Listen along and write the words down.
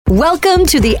Welcome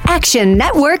to the Action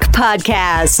Network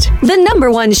Podcast, the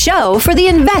 #1 show for the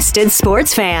invested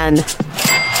sports fan. All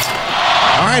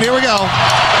right, here we go.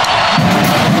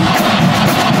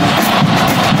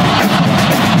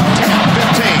 10,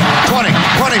 15, 20,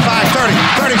 25, 30,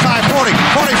 35, 40,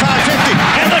 45, 50.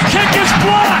 And the kick is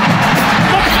blocked.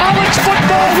 The college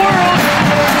football world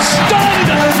stunned.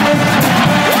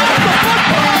 What the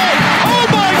football?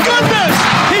 Oh, my goodness.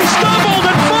 He stumbled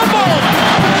and fumbled.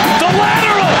 The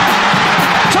lateral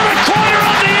to the corner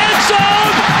of the end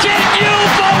zone. Can you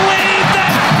believe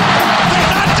that?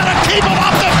 They're not going to keep him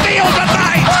off the field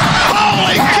tonight.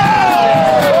 Holy cow.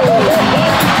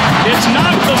 It's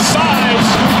not the size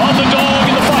of the dog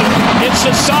in the fight. It's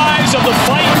the size of the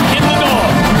fight in the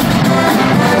dog.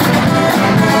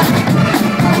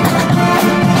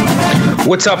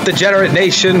 What's up, Degenerate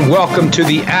Nation? Welcome to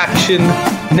the Action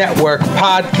Network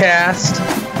Podcast.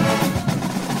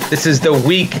 This is the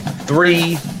Week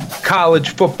 3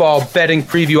 college football betting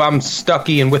preview. I'm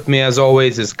Stuckey, and with me, as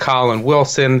always, is Colin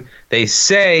Wilson. They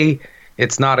say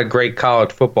it's not a great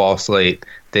college football slate.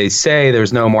 They say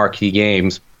there's no marquee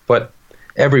games, but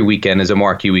every weekend is a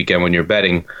marquee weekend when you're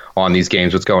betting on these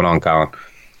games. What's going on, Colin?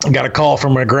 I got a call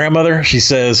from my grandmother. She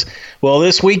says, well,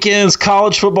 this weekend's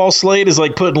college football slate is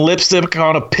like putting lipstick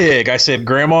on a pig. I said,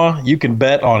 Grandma, you can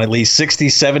bet on at least 60,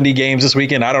 70 games this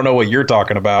weekend. I don't know what you're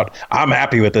talking about. I'm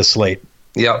happy with this slate.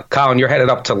 Yeah, Colin, you're headed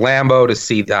up to Lambeau to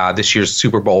see this year's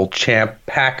Super Bowl champ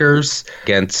Packers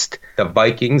against the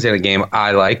Vikings in a game I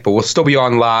like. But we'll still be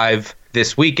on live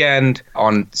this weekend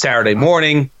on Saturday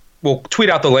morning. We'll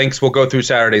tweet out the links. We'll go through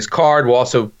Saturday's card. We'll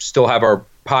also still have our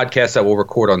podcast that we'll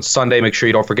record on Sunday. Make sure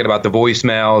you don't forget about the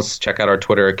voicemails. Check out our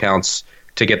Twitter accounts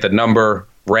to get the number,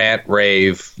 rant,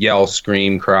 rave, yell,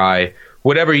 scream, cry,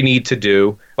 whatever you need to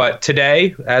do. But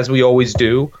today, as we always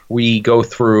do, we go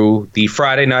through the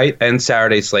Friday night and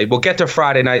Saturday slate. We'll get to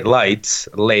Friday night lights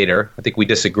later. I think we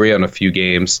disagree on a few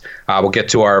games. We'll get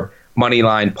to our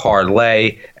Moneyline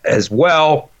parlay as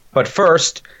well. But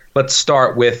first, let's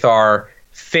start with our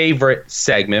favorite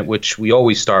segment, which we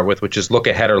always start with, which is look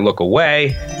ahead or look away.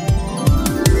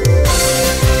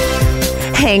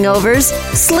 Hangovers,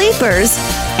 sleepers,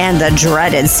 and the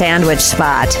dreaded sandwich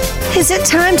spot. Is it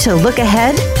time to look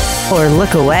ahead or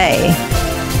look away?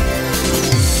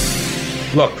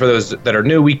 Look, for those that are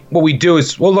new, what we do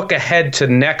is we'll look ahead to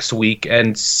next week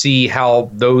and see how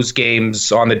those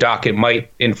games on the docket might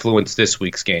influence this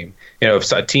week's game. You know, if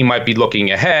a team might be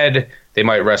looking ahead, they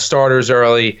might rest starters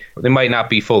early, they might not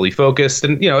be fully focused.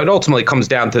 And, it ultimately comes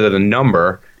down to the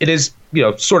number. It is,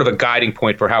 sort of a guiding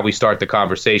point for how we start the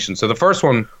conversation. So the first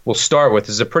one we'll start with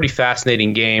is a pretty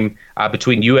fascinating game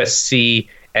between USC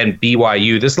and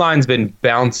BYU. This line's been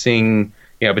bouncing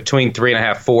between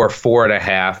 3.5, 4.5.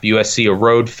 USC a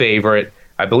road favorite.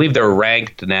 I believe they're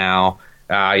ranked now,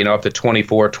 up to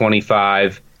 24,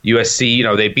 25.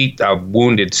 USC, they beat a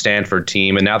wounded Stanford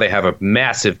team, and now they have a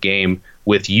massive game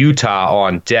with Utah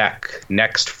on deck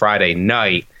next Friday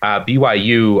night.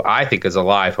 BYU, I think, is a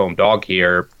live home dog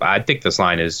here. I think this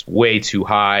line is way too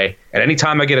high. And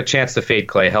anytime I get a chance to fade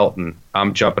Clay Helton,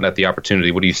 I'm jumping at the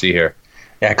opportunity. What do you see here?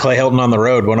 Yeah, Clay Helton on the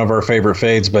road, one of our favorite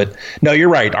fades. But no, you're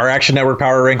right. Our Action Network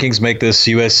power rankings make this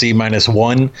USC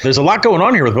 -1. There's a lot going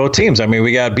on here with both teams. I mean,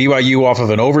 we got BYU off of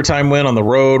an overtime win on the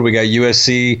road. We got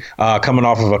USC coming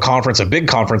off of a big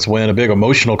conference win, a big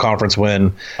emotional conference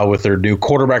win with their new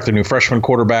quarterback, their new freshman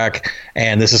quarterback.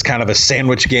 And this is kind of a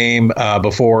sandwich game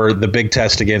before the big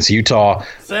test against Utah.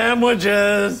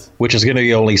 Sandwiches. Which is going to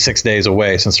be only 6 days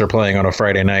away since they're playing on a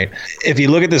Friday night. If you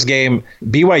look at this game,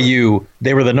 BYU,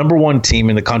 they were the #1 team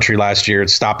in the country last year at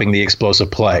stopping the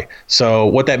explosive play. So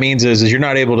what that means is you're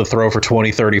not able to throw for 20,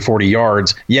 30, 40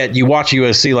 yards. Yet you watch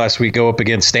USC last week go up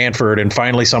against Stanford, and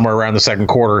finally somewhere around the second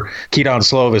quarter, Keaton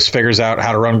Slovis figures out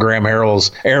how to run Graham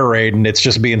Harrell's air raid, and it's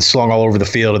just being slung all over the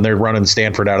field, and they're running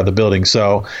Stanford out of the building.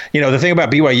 So, the thing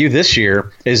about BYU this year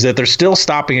is that they're still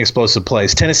stopping explosive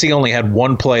plays. Tennessee only had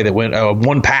one play that went,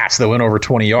 one pass that went over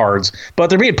 20 yards, but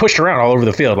they're being pushed around all over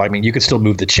the field. I mean, you could still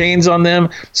move the chains on them.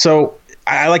 So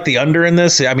I like the under in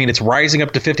this. I mean, it's rising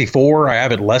up to 54. I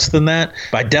have it less than that.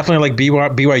 But I definitely like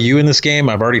BYU in this game.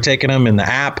 I've already taken them in the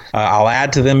app. I'll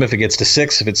add to them if it gets to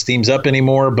 6, if it steams up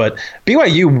anymore. But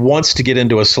BYU wants to get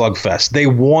into a slugfest. They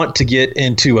want to get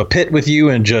into a pit with you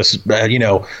and just,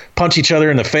 punch each other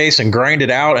in the face and grind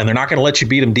it out. And they're not going to let you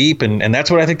beat them deep. And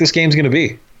that's what I think this game's going to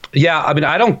be. Yeah, I mean,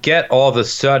 I don't get all of a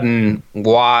sudden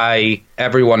why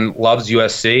everyone loves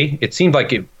USC. It seemed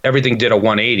like everything did a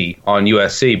 180 on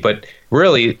USC, but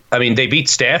really, I mean, they beat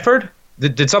Stanford.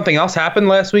 Did something else happen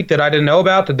last week that I didn't know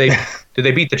about? Did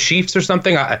they beat the Chiefs or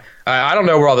something? I don't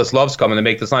know where all this love's coming to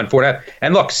make this line 4.5.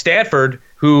 And look, Stanford,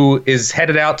 who is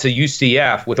headed out to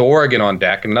UCF with Oregon on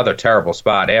deck, another terrible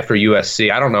spot after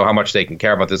USC. I don't know how much they can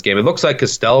care about this game. It looks like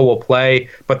Costello will play,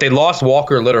 but they lost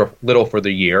Walker Little for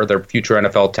the year, their future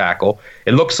NFL tackle.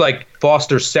 It looks like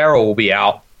Foster Sarah will be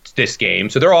out this game,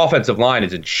 so their offensive line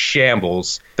is in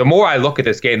shambles. The more I look at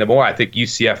this game, the more I think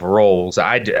UCF rolls.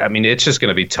 I mean, it's just going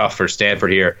to be tough for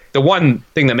Stanford here. The one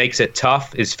thing that makes it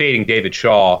tough is fading David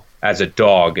Shaw as a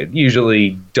dog. It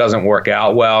usually doesn't work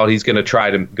out well. He's going to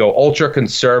try to go ultra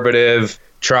conservative,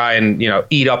 try and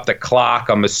eat up the clock,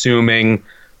 I'm assuming.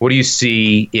 What do you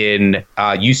see in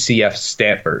UCF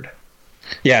Stanford?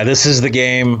 Yeah, this is the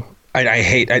game. I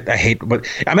hate, but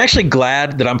I'm actually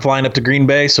glad that I'm flying up to Green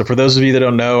Bay. So for those of you that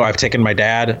don't know, I've taken my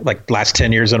dad like last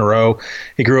 10 years in a row.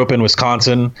 He grew up in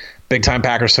Wisconsin, big time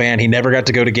Packers fan. He never got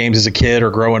to go to games as a kid or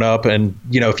growing up. And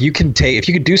if you could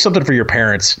do something for your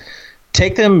parents,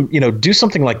 take them, do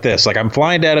something like this. Like, I'm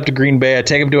flying dad up to Green Bay. I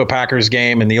take him to a Packers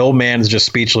game, and the old man is just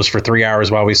speechless for 3 hours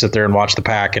while we sit there and watch the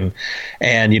Pack. And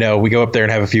we go up there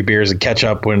and have a few beers and catch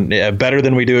up better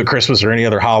than we do at Christmas or any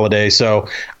other holiday. So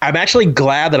I'm actually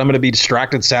glad that I'm going to be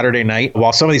distracted Saturday night.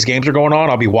 While some of these games are going on,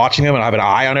 I'll be watching them and I'll have an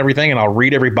eye on everything, and I'll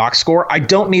read every box score. I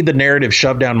don't need the narrative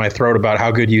shoved down my throat about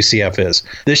how good UCF is.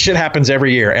 This shit happens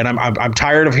every year, and I'm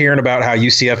tired of hearing about how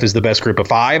UCF is the best group of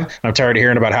five. I'm tired of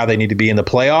hearing about how they need to be in the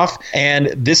playoff. And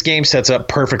this game sets up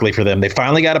perfectly for them. They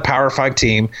finally got a Power 5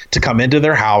 team to come into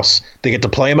their house. They get to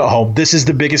play them at home. This is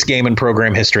the biggest game in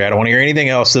program history. I don't want to hear anything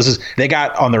else. They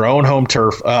got on their own home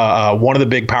turf one of the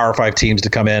big Power 5 teams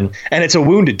to come in, and it's a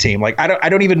wounded team. Like, I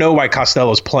don't even know why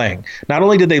Costello's playing. Not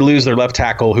only did they lose their left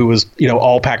tackle, who was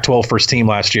all Pac-12 first team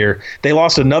last year, they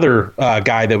lost another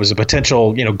guy that was a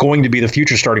potential going to be the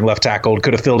future starting left tackle,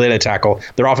 could have filled in a tackle.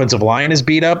 Their offensive line is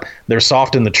beat up. They're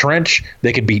soft in the trench.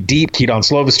 They could be deep. Keaton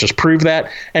Slovis just proved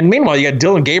that. And meanwhile, you got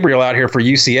Dylan Gabriel out here for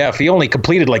UCF. He only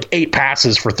completed like 8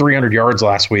 passes for 300 yards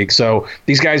last week. So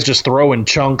these guys just throw in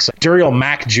chunks. Duriel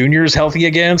Mack Jr. is healthy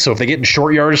again. So if they get in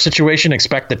short yardage situation,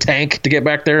 expect the tank to get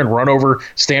back there and run over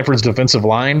Stanford's defensive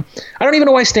line. I don't even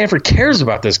know why Stanford cares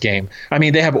about this game. I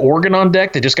mean, they have Oregon on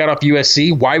deck. They just got off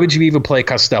USC. Why would you even play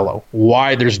Costello?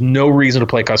 Why? There's no reason to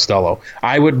play Costello.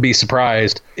 I wouldn't be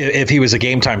surprised if he was a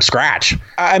game time scratch.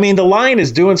 I mean, the line is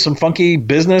doing some funky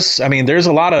business. I mean, there's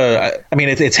a lot of,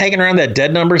 it's hanging around that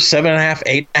dead number,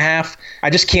 7.5, 8.5. I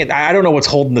just can't, I don't know what's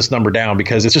holding this number down,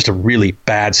 because it's just a really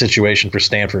bad situation for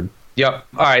Stanford. Yep.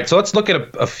 All right. So let's look at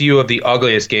a few of the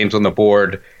ugliest games on the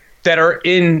board that are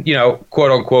in,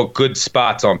 quote unquote, good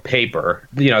spots on paper.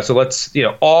 So let's,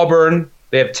 Auburn,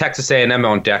 they have Texas A&M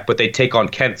on deck, but they take on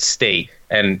Kent State.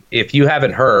 And if you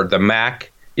haven't heard, the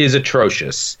MAC is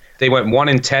atrocious. They went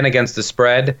 1-10 against the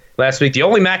spread last week. The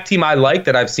only MAC team I like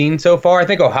that I've seen so far, I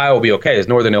think Ohio will be okay, is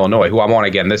Northern Illinois, who I'm on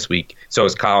again this week. So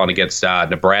is Colin against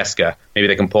Nebraska. Maybe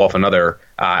they can pull off another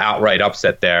outright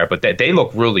upset there. But they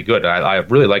look really good. I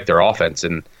really like their offense.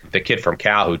 And the kid from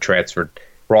Cal who transferred,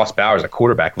 Ross Bowers, a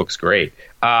quarterback, looks great.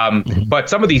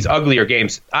 But some of these uglier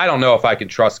games, I don't know if I can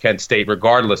trust Kent State,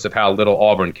 regardless of how little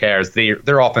Auburn cares.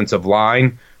 Their offensive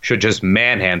line should just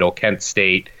manhandle Kent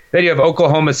State. Then you have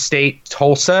Oklahoma State,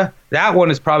 Tulsa. That one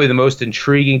is probably the most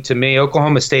intriguing to me.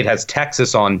 Oklahoma State has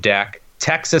Texas on deck.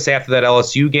 Texas, after that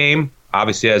LSU game,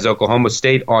 obviously has Oklahoma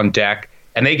State on deck.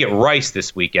 And they get Rice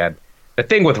this weekend. The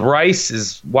thing with Rice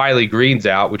is Wiley Green's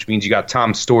out, which means you got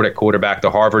Tom Stewart at quarterback, the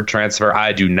Harvard transfer.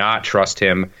 I do not trust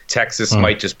him. Texas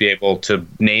might just be able to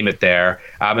name it there.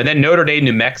 And then Notre Dame,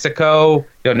 New Mexico.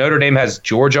 Notre Dame has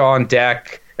Georgia on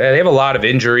deck. They have a lot of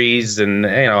injuries, and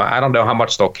I don't know how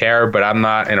much they'll care, but I'm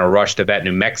not in a rush to bet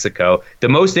New Mexico. The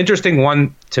most interesting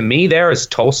one to me there is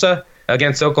Tulsa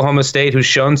against Oklahoma State, who's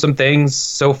shown some things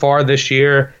so far this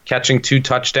year, catching 2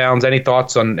 touchdowns. Any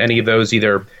thoughts on any of those,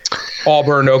 either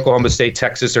Auburn, Oklahoma State,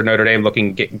 Texas, or Notre Dame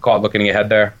getting caught looking ahead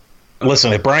there?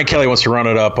 Listen, if Brian Kelly wants to run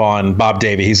it up on Bob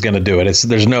Davie, he's going to do it.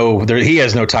 He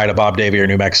has no tie to Bob Davie or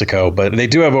New Mexico, but they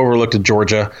do have overlooked at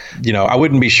Georgia. I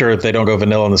wouldn't be sure if they don't go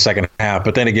vanilla in the second half,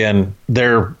 but then again,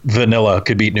 their vanilla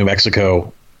could beat New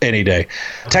Mexico any day.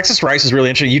 Texas Rice is really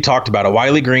interesting. You talked about it.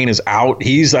 Wiley Green is out.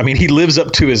 He lives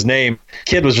up to his name.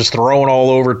 Kid was just throwing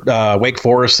all over Wake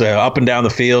Forest, up and down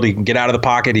the field. He can get out of the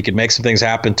pocket. He can make some things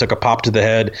happen. Took a pop to the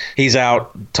head. He's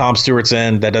out. Tom Stewart's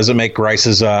in. That doesn't make Rice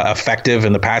as effective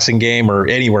in the passing game or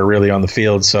anywhere really on the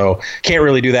field. So can't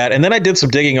really do that. And then I did some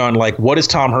digging on what does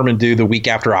Tom Herman do the week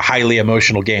after a highly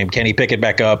emotional game? Can he pick it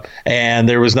back up? And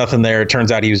there was nothing there. It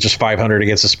turns out he was just 500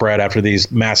 against the spread after these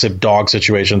massive dog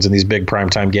situations in these big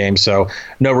primetime game. So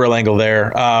no real angle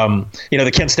there.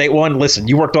 The Kent State one, listen,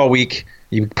 you worked all week.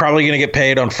 You're probably going to get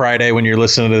paid on Friday when you're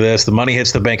listening to this. The money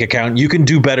hits the bank account. You can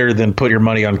do better than put your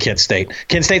money on Kent State.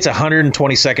 Kent State's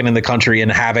 122nd in the country in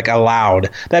havoc allowed.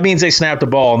 That means they snapped the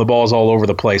ball, and the ball's all over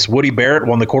the place. Woody Barrett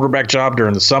won the quarterback job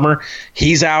during the summer.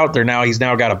 He's out. He's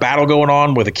now got a battle going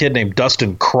on with a kid named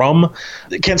Dustin Crum.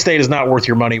 Kent State is not worth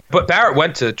your money. But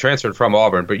Barrett transferred from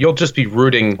Auburn, but you'll just be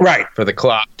rooting for the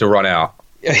clock to run out.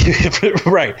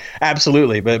 Right,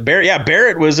 absolutely. But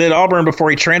Barrett was at Auburn before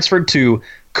he transferred to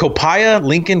Copiah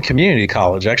Lincoln Community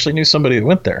College. I actually knew somebody that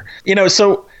went there.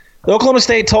 So the Oklahoma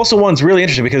State-Tulsa one's really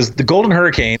interesting because the Golden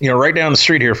Hurricane, right down the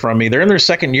street here from me, they're in their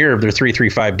second year of their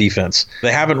 3-3-5 defense.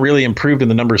 They haven't really improved in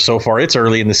the numbers so far. It's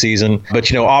early in the season. But,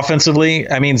 offensively,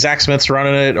 Zach Smith's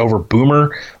running it over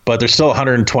Boomer, but they're still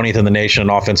 120th in the nation in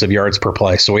offensive yards per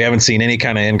play. So we haven't seen any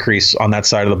kind of increase on that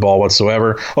side of the ball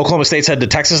whatsoever. Oklahoma State's head to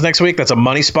Texas next week. That's a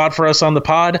money spot for us on the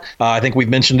pod. I think we've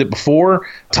mentioned it before.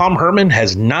 Tom Herman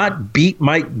has not beat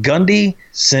Mike Gundy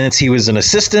since he was an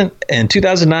assistant in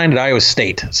 2009 at Iowa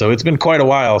State. So it's been quite a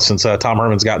while since Tom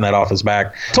Herman's gotten that off his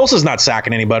back. Tulsa's not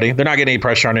sacking anybody. They're not getting any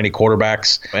pressure on any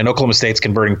quarterbacks. And Oklahoma State's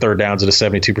converting third downs at a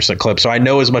 72% clip. So I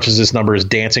know as much as this number is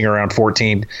dancing around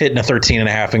 14, hitting a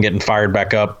 13.5 and getting fired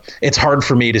back up, it's hard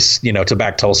for me to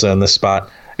back Tulsa in this spot.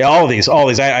 Yeah, all these.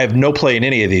 I have no play in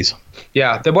any of these.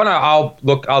 Yeah, the one I'll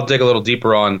dig a little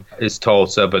deeper on is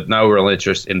Tulsa, but no real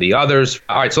interest in the others.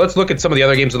 All right, so let's look at some of the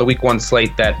other games on the Week 1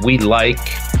 slate that we like.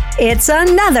 It's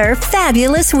another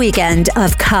fabulous weekend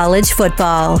of college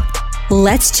football.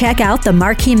 Let's check out the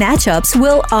marquee matchups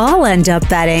we'll all end up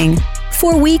betting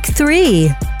for Week 3.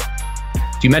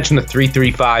 You mentioned the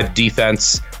 3-3-5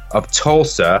 defense of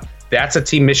Tulsa. That's a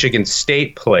team Michigan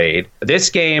State played. This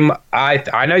game,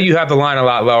 I know you have the line a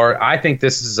lot lower. I think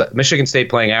this is Michigan State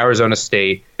playing Arizona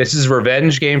State. This is a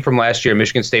revenge game from last year.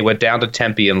 Michigan State went down to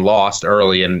Tempe and lost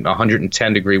early in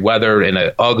 110-degree weather in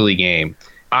an ugly game.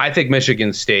 I think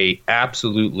Michigan State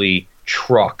absolutely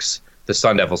trucks the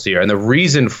Sun Devils here. And the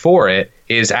reason for it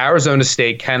is Arizona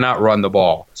State cannot run the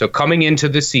ball. So coming into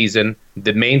the season,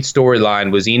 the main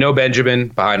storyline was Eno Benjamin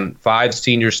behind 5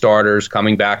 senior starters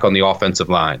coming back on the offensive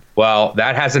line. Well,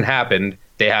 that hasn't happened.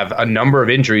 They have a number of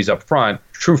injuries up front.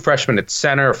 True freshman at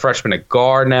center, a freshman at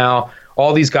guard now.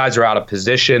 All these guys are out of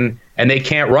position, and they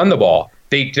can't run the ball.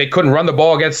 They couldn't run the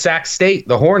ball against Sac State,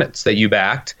 the Hornets that you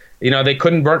backed. They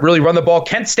couldn't really run the ball.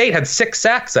 Kent State had 6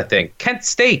 sacks, I think. Kent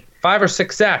State, 5 or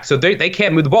 6 sacks. So they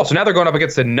can't move the ball. So now they're going up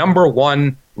against the number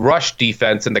 1 rush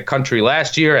defense in the country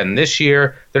last year and this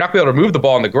year. They're not going to be able to move the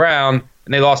ball on the ground.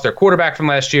 And they lost their quarterback from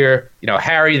last year.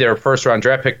 Harry, their first-round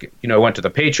draft pick, went to the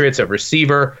Patriots at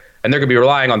receiver. And they're going to be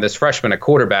relying on this freshman at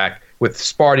quarterback with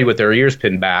Sparty with their ears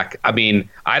pinned back.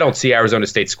 I don't see Arizona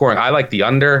State scoring. I like the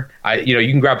under. You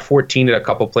can grab 14 at a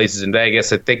couple places in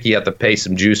Vegas. I think you have to pay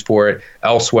some juice for it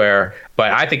elsewhere.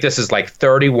 But I think this is like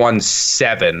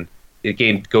 31-7. The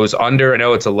game goes under. I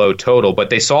know it's a low total,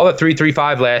 but they saw the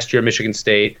 3-3-5 last year, Michigan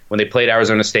State, when they played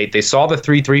Arizona State. They saw the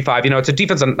 3-3-5. It's a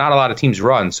defense that not a lot of teams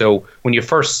run. So when you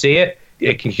first see it,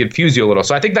 it can confuse you a little.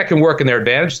 So I think that can work in their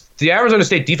advantage. The Arizona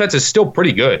State defense is still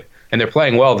pretty good, and they're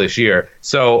playing well this year.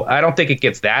 So I don't think it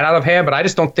gets that out of hand, but I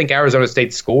just don't think Arizona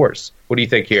State scores. What do you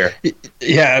think here?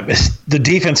 Yeah, the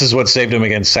defense is what saved them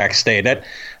against Sac State.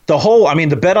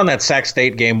 The bet on that Sac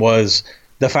State game was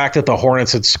the fact that the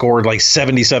Hornets had scored like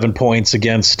 77 points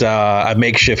against a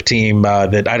makeshift team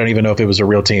that I don't even know if it was a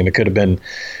real team. It could have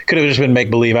just been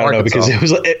make believe. I don't know, because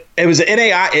it was an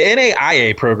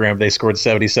NAIA program they scored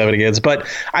 77 against. But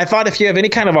I thought if you have any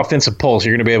kind of offensive pulse,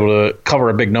 you're going to be able to cover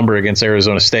a big number against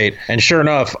Arizona State. And sure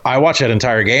enough, I watched that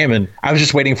entire game and I was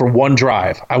just waiting for one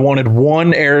drive. I wanted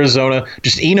one Arizona,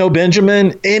 just Eno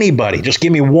Benjamin, anybody. Just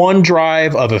give me one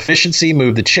drive of efficiency,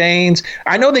 move the chains.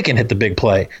 I know they can hit the big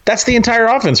play. That's the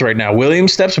entire offense right now.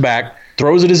 Williams steps back,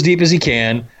 throws it as deep as he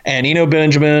can, and Eno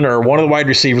Benjamin or one of the wide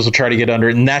receivers will try to get under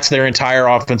it, and that's their entire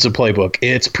offensive playbook.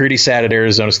 It's pretty sad at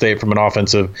Arizona State from an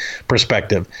offensive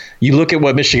perspective. You look at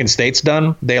what Michigan State's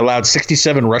done. They allowed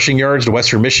 67 rushing yards to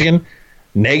Western Michigan,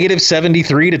 negative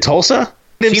 73 to Tulsa.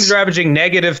 Teams are averaging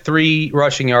negative 3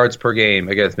 rushing yards per game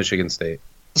against Michigan State.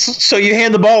 So you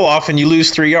hand the ball off and you lose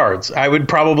 3 yards. I would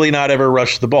probably not ever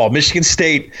rush the ball. Michigan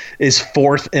State is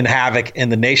 4th in havoc in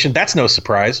the nation. That's no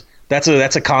surprise. That's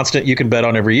a constant you can bet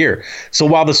on every year. So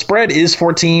while the spread is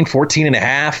 14 and a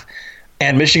half,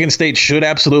 and Michigan State should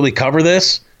absolutely cover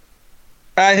this,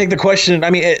 I think the question,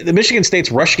 the Michigan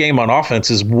State's rush game on offense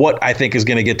is what I think is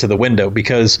going to get to the window,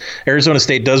 because Arizona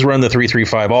State does run the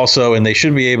 3-3-5 also, and they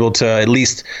should be able to at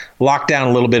least lock down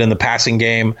a little bit in the passing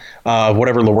game of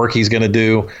whatever Lewerke's going to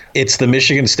do. It's the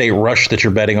Michigan State rush that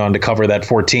you're betting on to cover that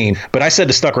 14. But I said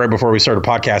to Stuck right before we started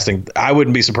podcasting, I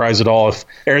wouldn't be surprised at all if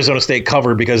Arizona State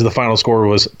covered because the final score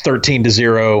was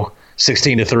 13-0.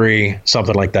 16-3,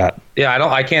 something like that. Yeah,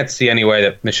 I can't see any way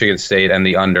that Michigan State and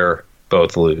the under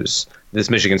both lose. This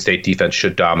Michigan State defense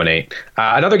should dominate.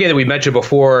 Another game that we mentioned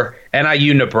before,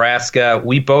 NIU, Nebraska.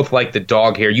 We both like the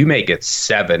dog here. You make it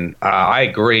 7. I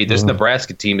agree. This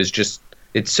Nebraska team is just,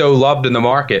 it's so loved in the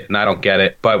market, and I don't get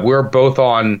it. But we're both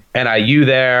on NIU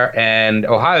there, and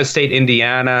Ohio State,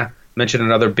 Indiana. Mentioned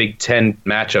another Big Ten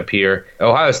matchup here.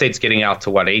 Ohio State's getting out to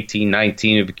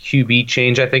 18-19 of a QB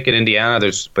change, I think, in Indiana.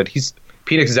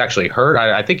 Penix is actually hurt.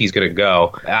 I think he's going to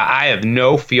go. I have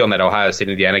no feel in that Ohio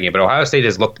State-Indiana game, but Ohio State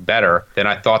has looked better than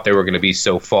I thought they were going to be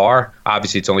so far.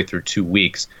 Obviously, it's only through 2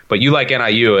 weeks. But you like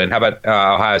NIU, and how about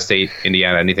Ohio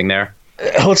State-Indiana? Anything there?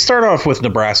 Let's start off with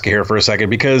Nebraska here for a second,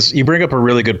 because you bring up a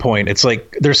really good point. It's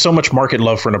like there's so much market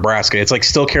love for Nebraska. It's like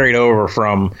still carried over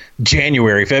from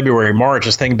January, February, March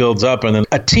as thing builds up. And then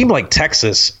a team like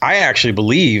Texas, I actually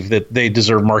believe that they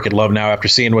deserve market love now after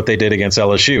seeing what they did against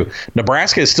LSU.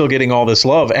 Nebraska is still getting all this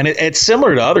love. And it's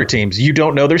similar to other teams. You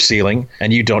don't know their ceiling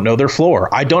and you don't know their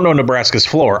floor. I don't know Nebraska's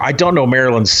floor. I don't know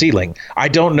Maryland's ceiling. I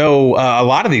don't know a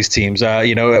lot of these teams,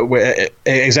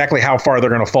 exactly how far they're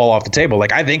going to fall off the table.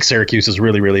 Like, I think Syracuse is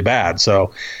really, really bad.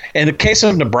 So in the case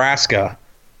of Nebraska,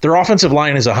 their offensive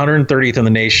line is 130th in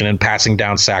the nation in passing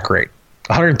down sack rate.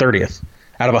 130th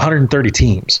out of 130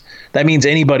 teams. That means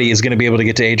anybody is going to be able to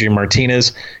get to Adrian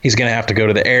Martinez. He's going to have to go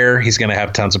to the air. He's going to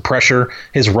have tons of pressure.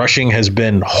 His rushing has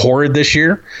been horrid this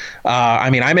year. I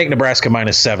make Nebraska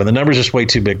 -7. The number's just way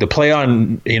too big. The play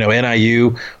on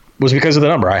NIU was because of the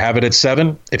number. I have it at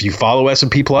 7. If you follow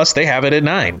S&P Plus, they have it at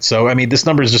 9. So, this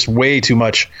number is just way too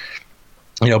much.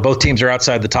 Both teams are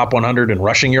outside the top 100 in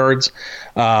rushing yards.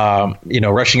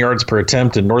 Rushing yards per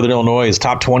attempt, and Northern Illinois is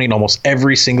top 20 in almost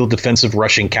every single defensive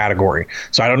rushing category.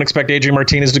 So I don't expect Adrian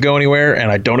Martinez to go anywhere,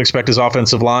 and I don't expect his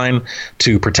offensive line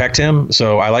to protect him.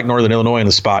 So I like Northern Illinois in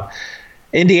the spot.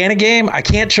 Indiana game, I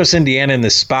can't trust Indiana in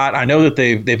this spot. I know that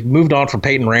they've moved on from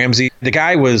Peyton Ramsey. The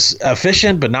guy was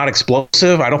efficient but not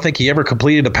explosive. I don't think he ever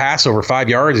completed a pass over 5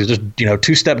 yards. He just,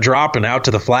 two-step drop and out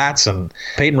to the flats. And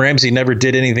Peyton Ramsey never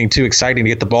did anything too exciting to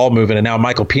get the ball moving. And now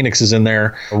Michael Penix is in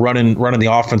there running the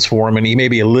offense for him, and he may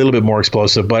be a little bit more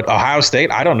explosive. But Ohio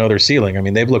State, I don't know their ceiling.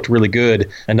 They've looked really good,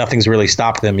 and nothing's really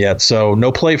stopped them yet. So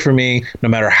no play for me, no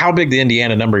matter how big the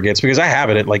Indiana number gets, because I have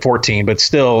it at like 14, but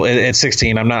still at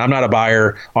 16, I'm not a buyer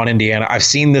on Indiana. I've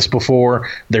seen this before.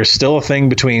 There's still a thing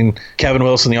between Kevin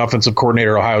Wilson, the offensive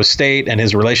coordinator at Ohio State, and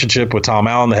his relationship with Tom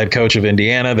Allen, the head coach of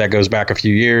Indiana. That goes back a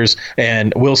few years.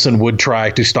 And Wilson would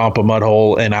try to stomp a mud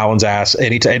hole in Allen's ass,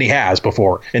 and he has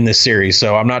before in this series.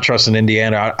 So I'm not trusting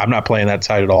Indiana. I'm not playing that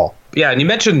side at all. Yeah, and you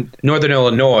mentioned Northern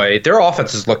Illinois. Their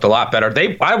offenses looked a lot better.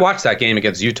 I watched that game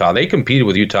against Utah. They competed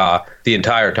with Utah the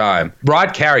entire time.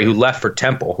 Rod Carey, who left for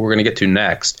Temple, who we're going to get to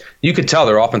next, you could tell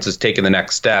their offense is taking the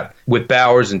next step with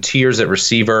Bowers and Tiers at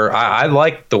receiver. I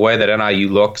like the way that NIU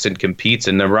looks and competes,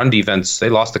 and the run defense, they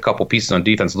lost a couple pieces on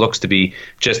defense, looks to be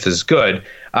just as good.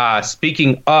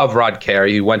 Speaking of Rod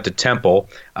Carey, who went to Temple,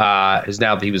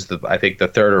 he was I think the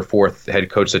third or fourth head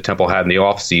coach that Temple had in the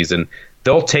offseason.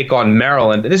 They'll take on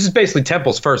Maryland. This is basically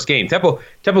Temple's first game.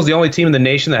 Temple's the only team in the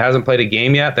nation that hasn't played a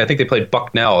game yet. I think they played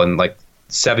Bucknell in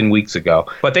 7 weeks ago.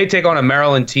 But they take on a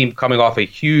Maryland team coming off a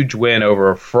huge win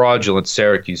over a fraudulent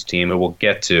Syracuse team, and we'll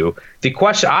get to. The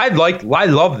question, I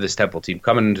love this Temple team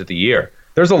coming into the year.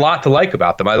 There's a lot to like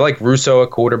about them. I like Russo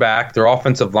at quarterback. Their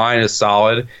offensive line is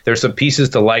solid. There's some pieces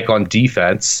to like on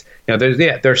defense.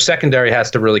 Their secondary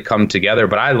has to really come together,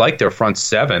 but I like their front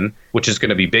seven, which is going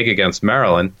to be big against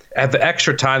Maryland. Have the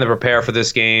extra time to prepare for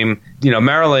this game.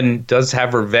 Maryland does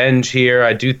have revenge here.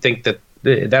 I do think that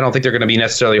I don't think they're going to be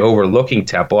necessarily overlooking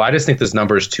Temple. I just think this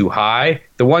number is too high.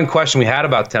 The one question we had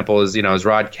about Temple is, is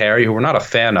Rod Carey, who we're not a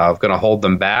fan of, going to hold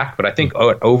them back? But I think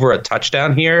over a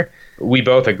touchdown here, we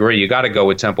both agree. You got to go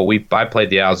with Temple. I played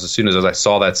the Owls as soon as I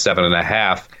saw that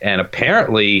 7.5, and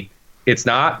apparently it's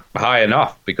not high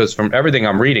enough because from everything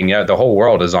I'm reading, the whole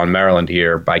world is on Maryland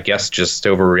here. I guess just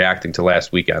overreacting to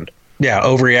last weekend. Yeah,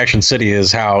 overreaction city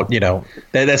is how,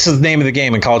 that's the name of the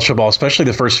game in college football, especially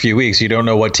the first few weeks. You don't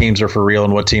know what teams are for real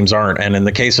and what teams aren't. And in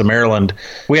the case of Maryland,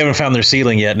 we haven't found their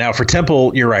ceiling yet. Now, for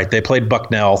Temple, you're right. They played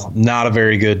Bucknell, not a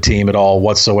very good team at all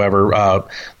whatsoever.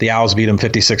 The Owls beat them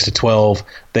 56-12.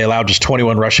 They allowed just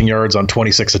 21 rushing yards on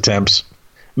 26 attempts.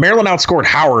 Maryland outscored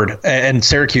Howard and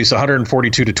Syracuse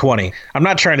 142-20. I'm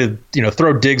not trying to,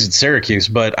 throw digs at Syracuse,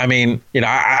 but I mean,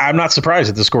 I'm not surprised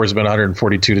that the score has been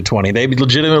 142-20. They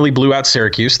legitimately blew out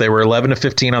Syracuse. They were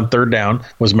 11-15 on third down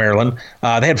was Maryland.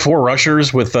 They had 4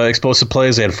 rushers with explosive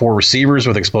plays. They had 4 receivers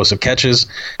with explosive catches.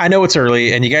 I know it's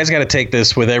early, and you guys got to take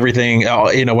this with everything.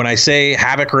 When I say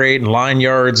havoc rate and line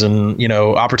yards and,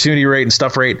 opportunity rate and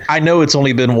stuff rate, I know it's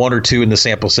only been 1 or 2 in the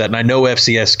sample set, and I know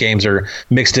FCS games are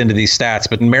mixed into these stats,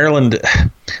 but Maryland,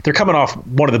 they're coming off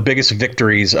one of the biggest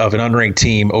victories of an unranked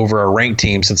team over a ranked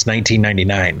team since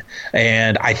 1999.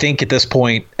 And I think at this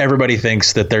point, everybody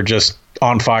thinks that they're just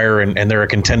on fire and they're a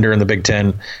contender in the Big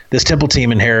Ten. This Temple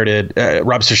team inherited,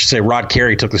 Rod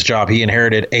Carey took this job. He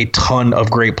inherited a ton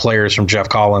of great players from Jeff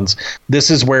Collins.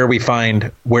 This is where we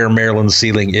find where Maryland's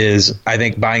ceiling is. I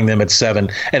think buying them at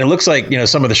 7. And it looks like,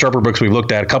 some of the sharper books we've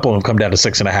looked at, a couple of them come down to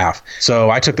 6.5.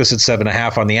 So I took this at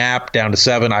 7.5 on the app, down to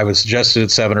 7. I was suggested at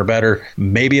 7 or better.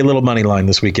 Maybe a little money line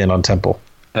this weekend on Temple.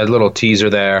 A little teaser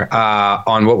there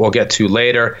on what we'll get to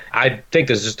later. I think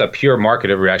there's just a pure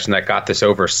market reaction that got this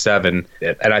over 7.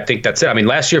 And I think that's it. I mean,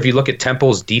 last year, if you look at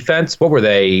Temple's defense, what were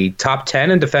they? Top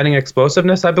 10 in defending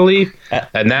explosiveness, I believe.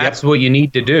 And that's what you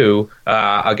need to do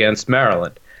against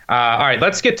Maryland. All right,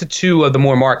 let's get to 2 of the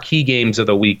more marquee games of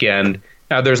the weekend.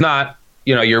 Now, there's not,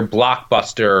 your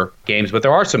blockbuster games, but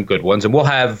there are some good ones. And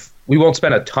we won't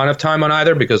spend a ton of time on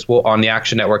either because on the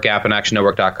Action Network app and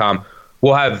actionnetwork.com,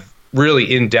 we'll have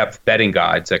really in-depth betting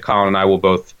guides that Colin and I will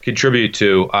both contribute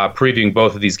to previewing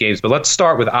both of these games. But let's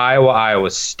start with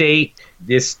Iowa State.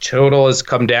 This total has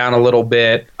come down a little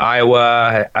bit.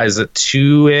 Iowa is a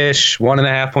 2-ish,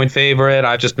 1.5 point favorite.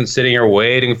 I've just been sitting here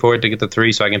waiting for it to get to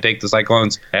 3 so I can take the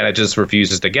Cyclones, and it just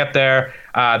refuses to get there.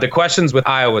 The questions with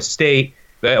Iowa State,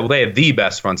 they have the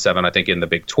best front 7, I think, in the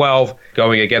Big 12,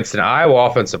 going against an Iowa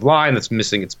offensive line that's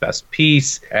missing its best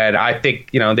piece. And I think,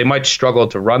 they might struggle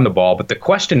to run the ball. But the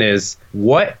question is,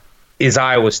 what is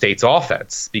Iowa State's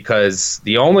offense? Because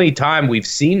the only time we've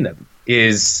seen them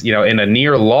is, in a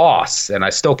near loss. And I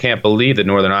still can't believe that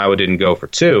Northern Iowa didn't go for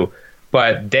 2.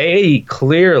 But they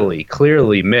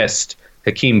clearly missed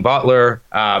Hakeem Butler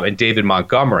and David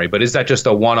Montgomery. But is that just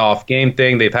a one-off game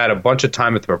thing? They've had a bunch of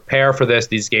time to prepare for this.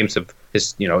 These games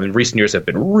in recent years have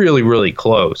been really, really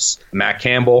close. Matt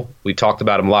Campbell, we talked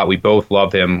about him a lot. We both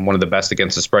love him. One of the best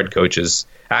against the spread coaches,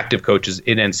 active coaches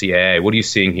in NCAA. What are you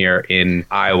seeing here in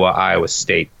Iowa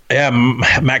State? Yeah,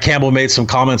 Matt Campbell made some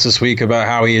comments this week about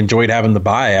how he enjoyed having the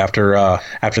bye after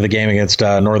the game against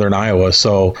Northern Iowa.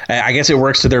 So I guess it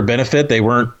works to their benefit. They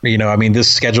weren't,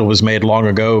 this schedule was made long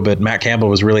ago, but Matt Campbell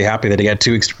was really happy that he had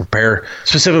 2 weeks to prepare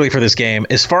specifically for this game.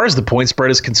 As far as the point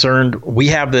spread is concerned, we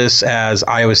have this as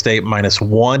Iowa State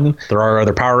 -1. There are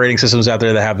other power rating systems out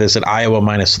there that have this at Iowa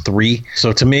 -3.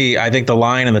 So to me, I think the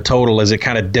line and the total, as it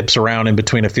kind of dips around in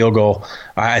between a field goal,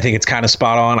 I think it's kind of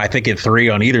spot on. I think at 3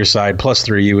 on either side,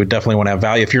 +3, you would definitely want to have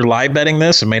value. If you're live betting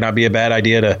this, it may not be a bad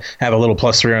idea to have a little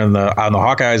 +3 on the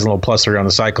Hawkeyes and a little +3 on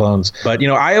the Cyclones. But,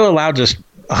 Iowa allowed just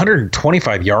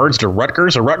 125 yards to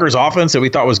Rutgers, a Rutgers offense that we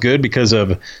thought was good because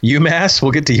of UMass.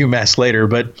 We'll get to UMass later,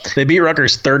 but they beat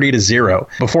Rutgers 30-0.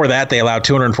 Before that, they allowed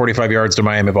 245 yards to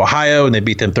Miami of Ohio, and they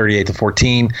beat them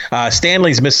 38-14.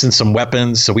 Stanley's missing some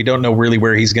weapons, so we don't know really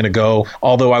where he's going to go.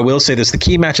 Although I will say this, the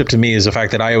key matchup to me is the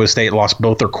fact that Iowa State lost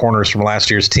both their corners from last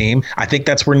year's team. I think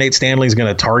that's where Nate Stanley's going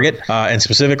to target, and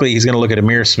specifically he's going to look at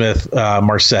Amir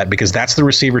Smith-Marset, because that's the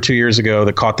receiver 2 years ago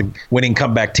that caught the winning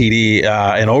comeback TD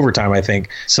in overtime, I think.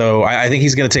 So I think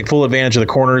he's going to take full advantage of the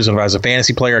corners. And as a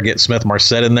fantasy player, I get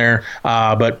Smith-Marset in there.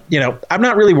 But, I'm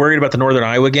not really worried about the Northern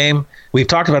Iowa game. We've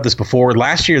talked about this before.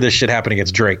 Last year, this shit happened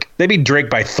against Drake. They beat Drake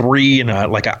by 3 in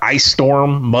an ice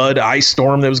storm, mud ice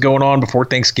storm that was going on before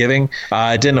Thanksgiving.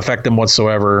 It didn't affect them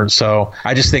whatsoever. So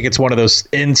I just think it's one of those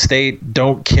in-state,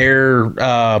 don't care,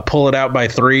 pull it out by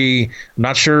 3. I'm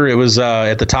not sure it was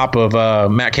at the top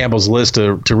of Matt Campbell's list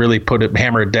to really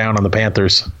hammer it down on the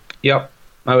Panthers. Yep,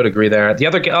 I would agree there. The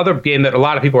other game that a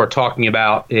lot of people are talking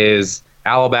about is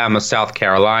Alabama, South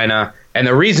Carolina. And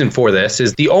the reason for this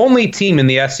is the only team in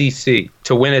the SEC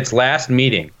to win its last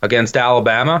meeting against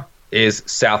Alabama is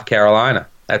South Carolina.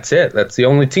 That's it. That's the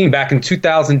only team back in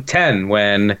 2010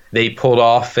 when they pulled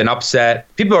off an upset.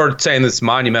 People are saying this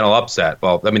monumental upset.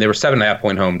 Well, they were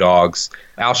 7.5-point home dogs.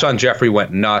 Alshon Jeffrey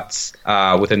went nuts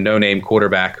with a no-name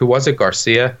quarterback. Who was it?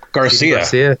 Garcia?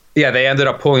 Yeah, they ended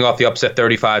up pulling off the upset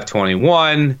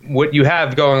 35-21. What you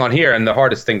have going on here, and the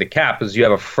hardest thing to cap, is you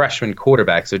have a freshman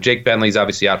quarterback. So Jake Bentley's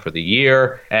obviously out for the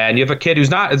year. And you have a kid who's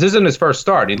this isn't his first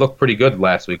start. He looked pretty good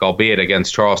last week, albeit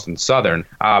against Charleston Southern.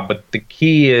 But the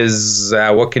key is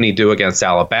what can he do against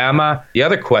Alabama? The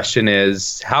other question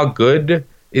is, how good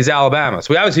is Alabama?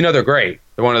 So we obviously know they're great.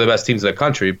 They're one of the best teams in the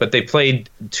country, but they played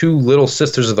two little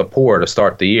sisters of the poor to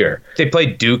start the year. They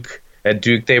played Duke. At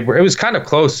Duke, it was kind of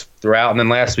close throughout, and then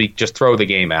last week just throw the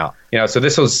game out. So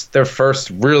this was their first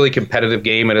really competitive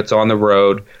game, and it's on the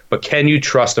road. But can you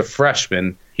trust a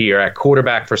freshman here at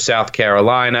quarterback for South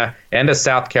Carolina and a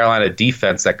South Carolina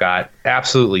defense that got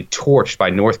absolutely torched by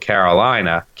North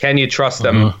Carolina? Can you trust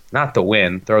them not to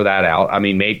win? Throw that out. I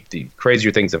mean, maybe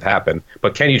crazier things have happened,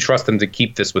 but can you trust them to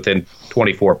keep this within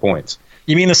 24 points?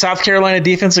 You mean the South Carolina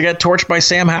defense that got torched by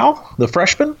Sam Howell, the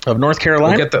freshman of North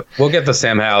Carolina? We'll get the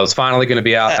Sam Howell. It's finally going to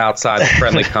be outside the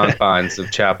friendly confines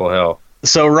of Chapel Hill.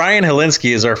 So Ryan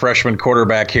Hilinski is our freshman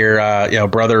quarterback here,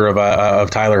 brother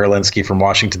of Tyler Hilinski from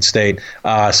Washington State.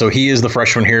 So he is the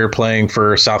freshman here playing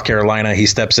for South Carolina. He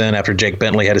steps in after Jake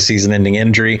Bentley had a season-ending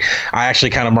injury. I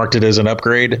actually kind of marked it as an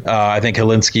upgrade. I think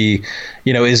Hilinski,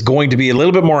 is going to be a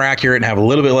little bit more accurate and have a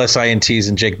little bit less INTs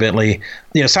than Jake Bentley.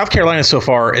 South Carolina so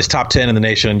far is top 10 in the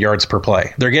nation in yards per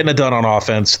play. They're getting it done on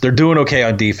offense. They're doing okay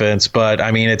on defense, but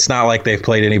I mean, it's not like they've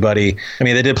played anybody. I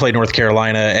mean, they did play North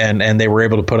Carolina and they were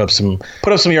able to put up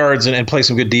some yards and play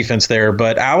some good defense there.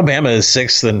 But Alabama is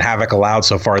sixth in havoc allowed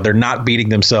so far. They're not beating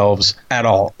themselves at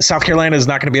all. South Carolina is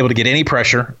not going to be able to get any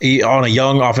pressure on a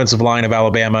young offensive line of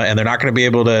Alabama, and they're not going to be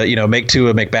able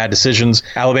to, make bad decisions.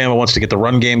 Alabama wants to get the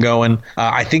run game going.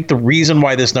 I think the reason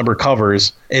why this number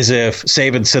covers is if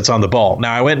Saban sits on the ball.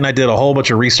 Now, I went and I did a whole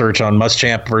bunch of research on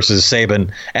Muschamp versus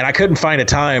Saban, and I couldn't find a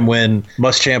time when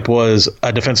Muschamp was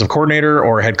a defensive coordinator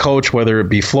or head coach, whether it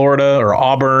be Florida or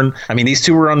Auburn. I mean, these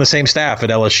two were on the same staff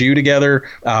at LSU together.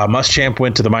 Muschamp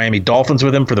went to the Miami Dolphins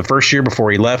with him for the first year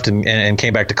before he left and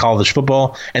came back to college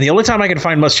football. And the only time I could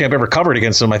find Muschamp ever covered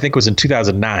against him, I think, was in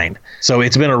 2009. So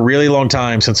it's been a really long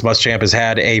time since Muschamp has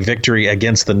had a victory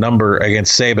against the number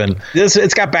against Saban.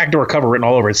 It's got backdoor cover written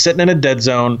all over it. It's sitting in a dead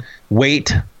zone.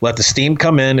 Wait, let the steam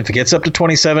come in. If it gets up to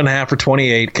 27.5 or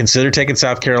 28, consider taking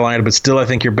South Carolina, but still I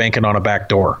think you're banking on a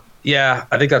backdoor. Yeah,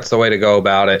 I think that's the way to go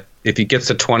about it. If it gets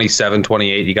to 27,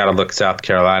 28, you got to look South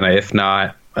Carolina. If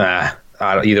not,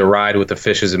 I'll either ride with the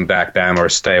fishes and back Bama or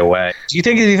stay away. Do you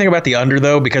think anything about the under,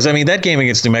 though? Because, I mean, that game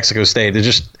against New Mexico State,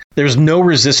 there's no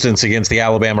resistance against the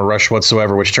Alabama rush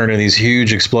whatsoever, which turned into these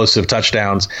huge explosive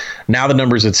touchdowns. Now the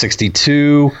number's at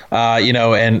 62,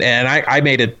 and I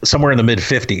made it somewhere in the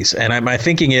mid-50s. And my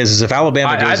thinking is if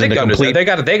Alabama goes into complete... They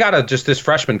got to just this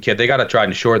freshman kid, they got to try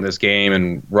and shorten this game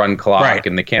and run clock, right.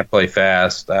 And they can't play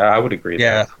fast. I would agree with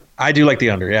that. I do like the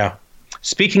under, yeah.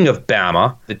 Speaking of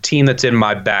Bama, the team that's in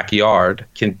my backyard,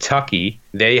 Kentucky,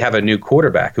 they have a new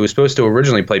quarterback who was supposed to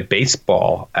originally play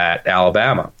baseball at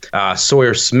Alabama.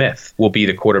 Sawyer Smith will be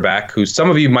the quarterback, who some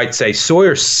of you might say,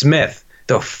 Sawyer Smith,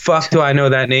 the fuck do I know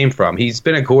that name from? He's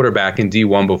been a quarterback in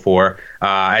D1 before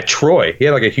at Troy. He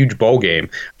had like a huge bowl game.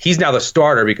 He's now the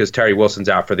starter because Terry Wilson's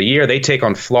out for the year. They take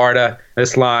on Florida.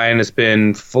 This line has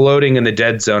been floating in the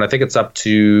dead zone. I think it's up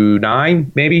to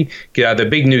 9, maybe. The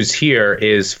big news here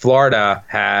is Florida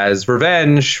has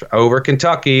revenge over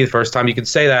Kentucky. The first time you can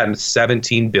say that in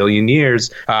 17 billion years,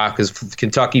 because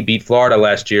Kentucky beat Florida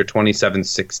last year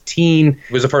 27-16.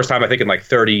 It was the first time, I think, in like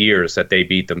 30 years that they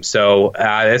beat them. So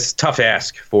it's a tough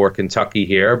ask for Kentucky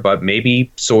here, but maybe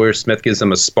Sawyer Smith gives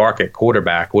them a spark at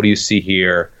quarterback. What do you see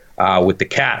here with the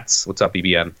Cats? What's up,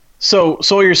 EBN? So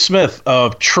Sawyer Smith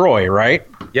of Troy, right?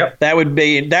 Yep. That would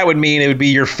mean it would be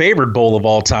your favorite bowl of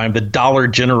all time, the Dollar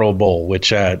General Bowl,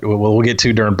 which we'll get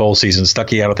to during bowl season.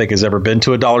 Stuckey, I don't think, has ever been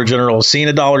to a Dollar General, seen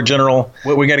a Dollar General.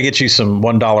 We got to get you some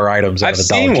 $1 items out of the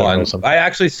Dollar General. I've seen one. I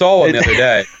actually saw one the other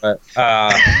day. But,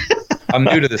 I'm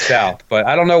new to the South, but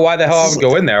I don't know why the hell I would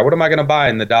go in there. What am I going to buy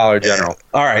in the Dollar General?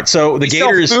 All right, so the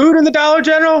Gators sell food in the Dollar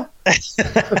General.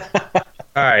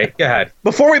 All right, go ahead.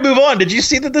 Before we move on, did you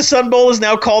see that the Sun Bowl is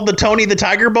now called the Tony the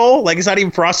Tiger Bowl? Like, it's not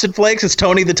even Frosted Flakes, it's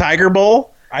Tony the Tiger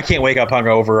Bowl. I can't wake up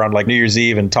hungover on like New Year's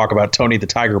Eve and talk about Tony the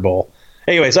Tiger Bowl.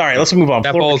 Anyways, all right, let's move on.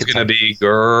 That bowl's going to be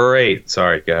great.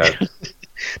 Sorry, go ahead.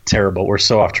 Terrible. We're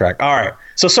so off track. All right.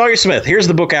 So Sawyer Smith, here's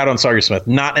the book out on Sawyer Smith.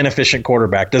 Not an efficient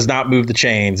quarterback, does not move the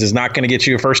chains, is not going to get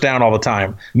you a first down all the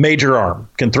time. Major arm,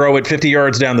 can throw it 50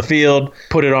 yards down the field,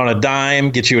 put it on a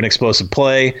dime, get you an explosive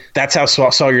play. That's how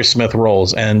Sawyer Smith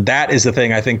rolls, and that is the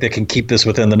thing I think that can keep this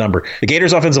within the number. The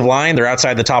Gators offensive line, they're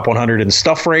outside the top 100 in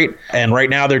stuff rate, and right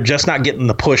now they're just not getting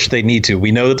the push they need to.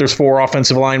 We know that there's 4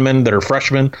 offensive linemen that are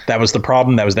freshmen. That was the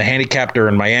problem. That was the handicap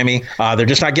during Miami. They're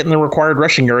just not getting the required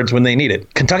rushing yards when they need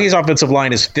it. Kentucky's offensive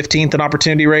line is 15th in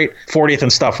opportunity rate, 40th in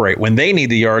stuff rate. When they need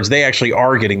the yards, they actually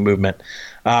are getting movement.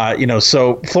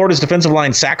 So Florida's defensive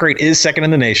line sack rate is second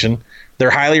in the nation.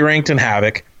 They're highly ranked in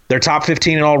havoc. They're top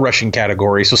 15 in all rushing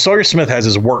categories. So Sawyer Smith has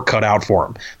his work cut out for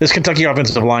him. This Kentucky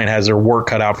offensive line has their work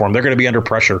cut out for him. They're going to be under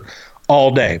pressure all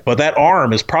day. But that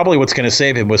arm is probably what's going to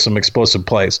save him with some explosive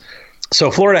plays. So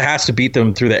Florida has to beat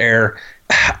them through the air.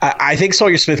 I think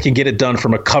Sawyer Smith can get it done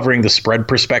from a covering the spread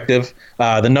perspective.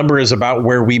 The number is about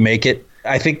where we make it.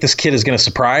 I think this kid is going to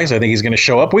surprise. I think he's going to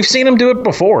show up. We've seen him do it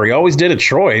before. He always did at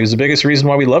Troy. He was the biggest reason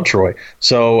why we love Troy.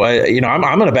 So, I'm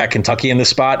going to back Kentucky in this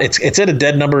spot. It's at a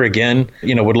dead number again.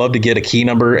 Would love to get a key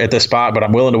number at this spot, but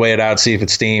I'm willing to weigh it out, see if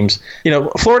it steams.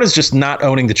 Florida's just not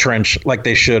owning the trench like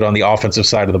they should on the offensive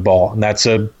side of the ball. And that's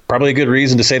probably a good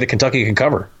reason to say that Kentucky can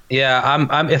cover. Yeah,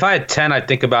 I'm if I had 10, I'd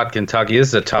think about Kentucky. This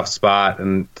is a tough spot,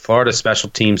 and Florida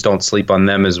special teams don't sleep on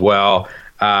them as well.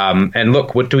 And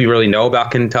look, what do we really know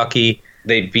about Kentucky?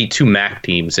 They beat 2 MAC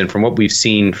teams, and from what we've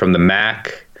seen from the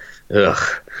MAC,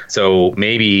 so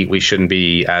maybe we shouldn't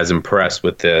be as impressed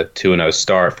with the 2-0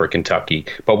 start for Kentucky.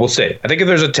 But we'll see. I think if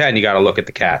there's a 10, you got to look at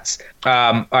the Cats.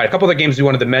 All right, a couple of the games we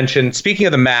wanted to mention. Speaking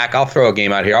of the MAC, I'll throw a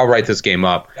game out here. I'll write this game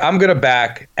up. I'm going to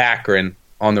back Akron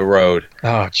on the road.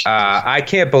 I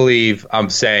can't believe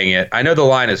I'm saying it. I know the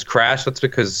line has crashed. That's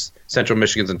because Central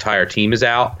Michigan's entire team is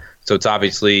out. So it's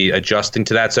obviously adjusting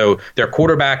to that. So their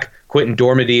quarterback, Quentin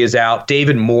Dormady, is out.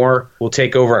 David Moore will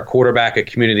take over at quarterback at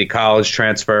community college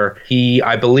transfer. He,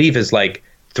 I believe, is like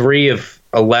 3 of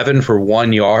 11 for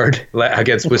 1 yard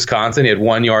against Wisconsin. He had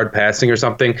 1 yard passing or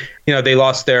something. They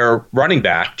lost their running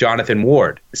back, Jonathan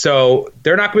Ward. So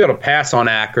they're not going to be able to pass on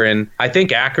Akron. I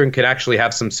think Akron could actually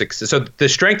have some success. So the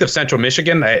strength of Central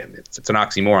Michigan, it's an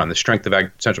oxymoron. The strength of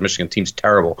Central Michigan team's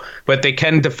terrible. But they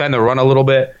can defend the run a little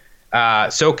bit.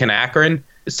 So can Akron.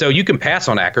 So you can pass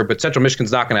on Akron, but Central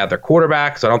Michigan's not going to have their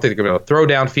quarterback, so I don't think they're going to be able to throw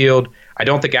downfield. I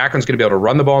don't think Akron's going to be able to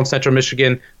run the ball in Central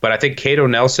Michigan, but I think Cato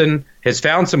Nelson has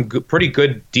found some pretty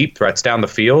good deep threats down the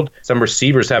field. Some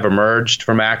receivers have emerged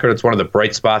from Akron. It's one of the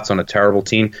bright spots on a terrible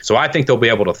team. So I think they'll be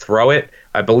able to throw it.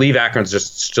 I believe Akron's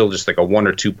still like a 1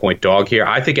 or 2 point dog here.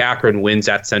 I think Akron wins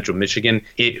at Central Michigan,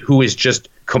 who is just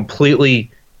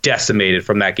completely decimated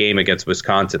from that game against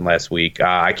Wisconsin last week.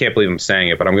 I can't believe I'm saying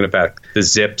it, but I'm going to back the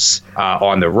Zips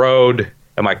on the road.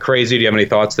 Am I crazy? Do you have any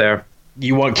thoughts there?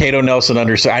 You want Cato Nelson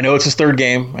under. I know it's his 3rd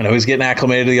game. I know he's getting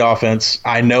acclimated to the offense.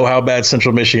 I know how bad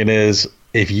Central Michigan is.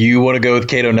 If you want to go with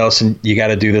Cato Nelson, you got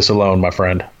to do this alone, my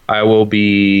friend. I will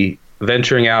be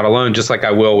venturing out alone, just like I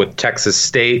will with Texas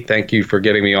State. Thank you for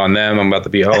getting me on them. I'm about to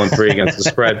be 0-3 against the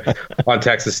spread on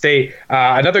Texas State.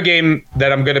 Another game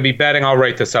that I'm going to be betting, I'll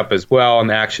write this up as well on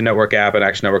the Action Network app at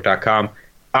actionnetwork.com.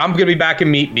 I'm going to be back in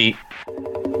Meet.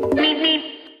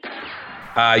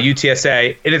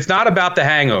 UTSA. And it's not about the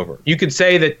hangover. You could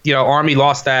say that, Army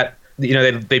lost that.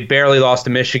 They barely lost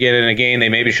to Michigan in a game they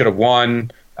maybe should have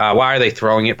won. Why are they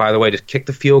throwing it, by the way? Just kick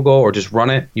the field goal or just run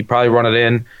it? You probably run it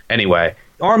in. Anyway,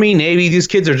 Army, Navy, these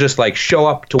kids are just like show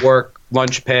up to work,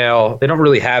 lunch pail. They're not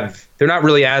really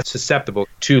as susceptible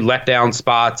to letdown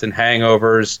spots and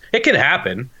hangovers. It can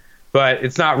happen, but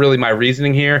it's not really my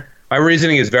reasoning here. My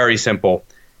reasoning is very simple.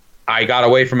 I got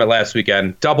away from it last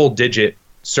weekend. Double-digit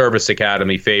Service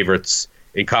Academy favorites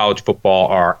in college football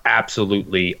are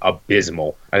absolutely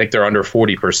abysmal. I think they're under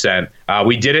 40%.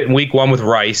 We did it in week 1 with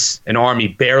Rice, and Army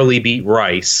barely beat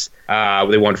Rice.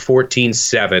 They won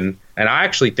 14-7. And I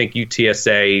actually think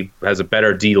UTSA has a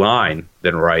better D-line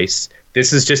than Rice.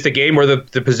 This is just a game where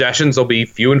the possessions will be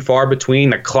few and far between.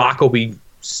 The clock will be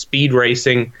speed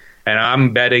racing. And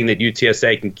I'm betting that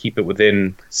UTSA can keep it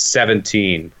within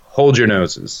 17. Hold your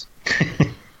noses.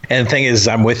 And the thing is,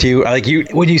 I'm with you. Like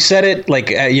when you said it,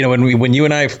 when you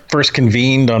and I first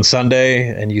convened on Sunday,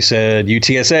 and you said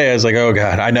UTSA, I was like, oh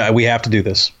God, I know we have to do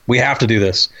this. We have to do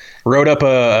this. Wrote up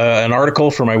an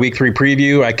article for my week 3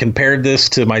 preview. I compared this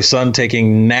to my son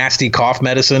taking nasty cough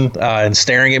medicine and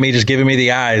staring at me, just giving me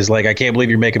the eyes, like I can't believe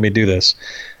you're making me do this.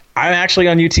 I'm actually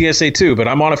on UTSA too, but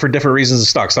I'm on it for different reasons than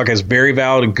Stuck. Stuck has very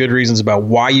valid and good reasons about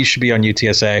why you should be on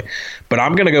UTSA, but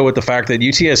I'm going to go with the fact that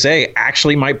UTSA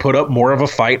actually might put up more of a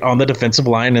fight on the defensive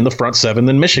line in the front 7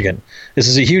 than Michigan. This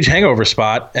is a huge hangover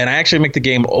spot, and I actually make the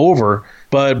game over,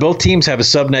 but both teams have a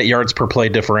sub-net yards per play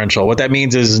differential. What that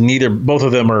means is both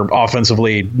of them are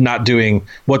offensively not doing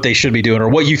what they should be doing, or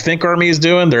what you think Army is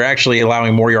doing. They're actually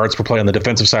allowing more yards per play on the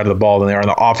defensive side of the ball than they are on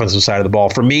the offensive side of the ball.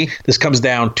 For me, this comes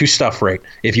down to stuff rate.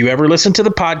 If you ever listen to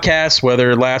the podcast,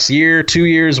 whether last year, 2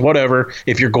 years, whatever,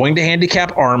 if you're going to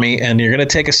handicap Army and you're going to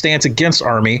take a stance against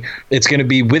Army, it's going to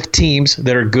be with teams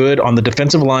that are good on the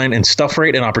defensive line and stuff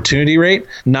rate and opportunity rate,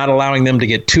 not allowing them to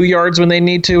get 2 yards when they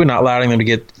need to, and not allowing them to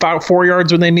get 4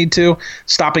 yards when they need to,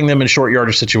 stopping them in short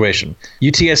yardage situation.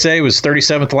 UTSA was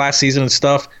 37th last season and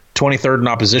stuff. 23rd in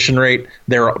opposition rate.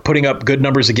 They're putting up good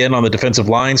numbers again on the defensive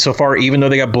line so far. Even though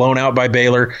they got blown out by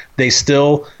Baylor, they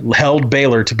still held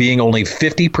Baylor to being only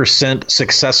 50%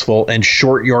 successful in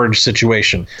short yardage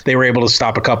situation. They were able to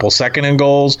stop a couple second and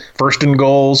goals, first and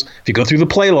goals. If you go through the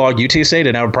play log, UTSA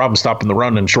didn't have a problem stopping the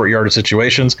run in short yardage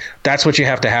situations. That's what you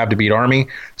have to beat Army.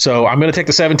 So I'm going to take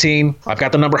the 17. I've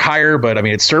got the number higher, but I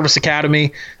mean, it's Service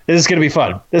Academy. This is going to be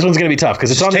fun. This one's going to be tough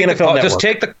because it's on the NFL Network. Just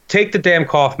take the damn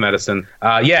cough medicine.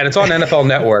 And it's on NFL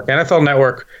Network. NFL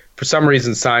Network, for some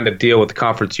reason, signed a deal with the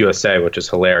Conference USA, which is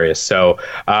hilarious. So,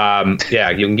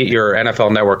 you can get your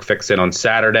NFL Network fix in on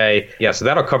Saturday. Yeah, so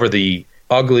that'll cover the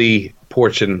ugly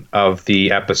portion of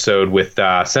the episode with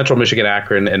Central Michigan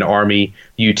Akron and Army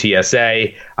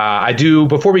UTSA.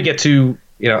 Before we get to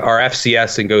our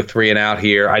FCS and go 3 and out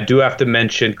here, I do have to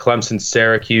mention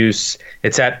Clemson-Syracuse.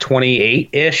 It's at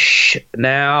 28-ish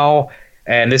now,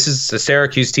 and this is a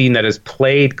Syracuse team that has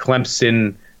played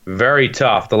Clemson very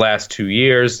tough the last 2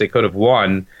 years. They could have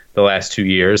won the last 2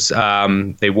 years.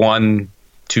 They won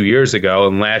 2 years ago,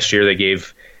 and last year they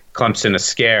gave Clemson a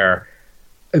scare.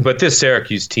 But this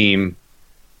Syracuse team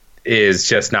is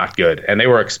just not good, and they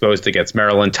were exposed against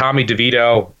Maryland. Tommy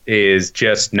DeVito is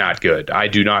just not good. I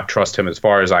do not trust him as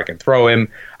far as I can throw him.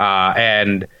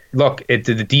 And look, the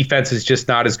defense is just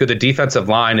not as good. The defensive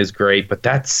line is great, but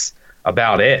that's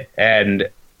about it. And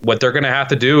what they're going to have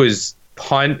to do is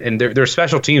punt, and their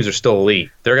special teams are still elite.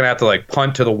 They're going to have to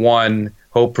punt to the one,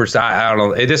 hope for, I don't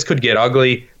know. This could get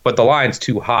ugly, but the line's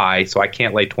too high, so I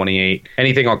can't lay 28.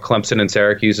 Anything on Clemson and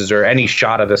Syracuse? Is there any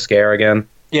shot at a scare again?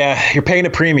 Yeah, you're paying a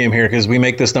premium here because we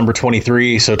make this number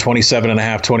 23, so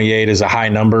 27.5, 28 is a high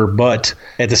number. But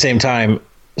at the same time,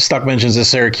 Stuck mentions that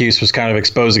Syracuse was kind of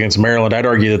exposed against Maryland. I'd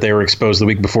argue that they were exposed the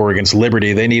week before against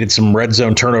Liberty. They needed some red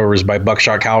zone turnovers by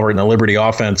Buckshot Calvert and the Liberty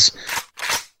offense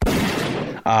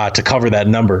to cover that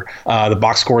number. The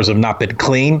box scores have not been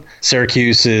clean.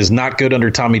 Syracuse is not good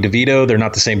under Tommy DeVito. They're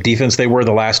not the same defense they were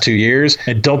the last 2 years.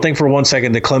 And don't think for 1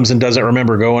 second that Clemson doesn't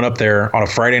remember going up there on a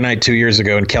Friday night 2 years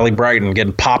ago and Kelly Brighton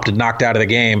getting popped and knocked out of the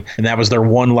game. And that was their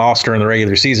one loss during the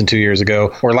regular season 2 years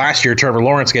ago. Or last year, Trevor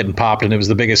Lawrence getting popped, and it was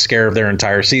the biggest scare of their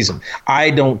entire season. I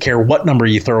don't care what number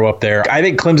you throw up there. I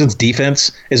think Clemson's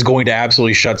defense is going to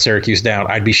absolutely shut Syracuse down.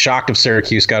 I'd be shocked if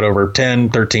Syracuse got over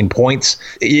 10, 13 points.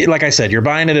 Like I said, you're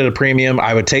buying it at a premium.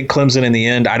 I would take Clemson in the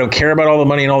end. I don't care about all the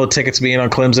money and all the tickets being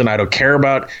on Clemson. I don't care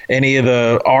about any of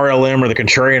the RLM or the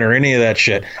contrarian or any of that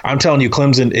shit. I'm telling you,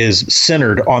 Clemson is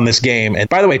centered on this game. And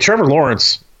by the way, Trevor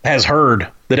Lawrence has heard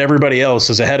that everybody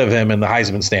else is ahead of him in the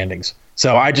Heisman standings.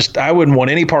 So I wouldn't want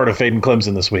any part of fading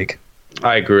Clemson this week.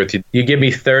 I agree with you. You give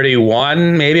me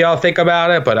 31, maybe I'll think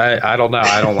about it, but I don't know.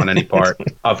 I don't want any part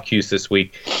of Cuse this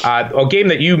week. A game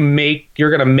that you're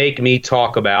going to make me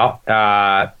talk about,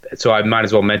 so I might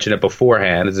as well mention it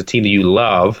beforehand, is a team that you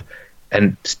love.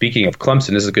 And speaking of Clemson,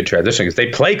 this is a good transition because they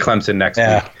play Clemson next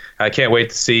week. I can't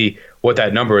wait to see what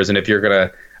that number is and if you're going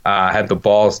to have the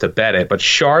balls to bet it. But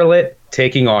Charlotte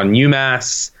taking on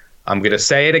UMass. I'm going to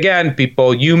say it again,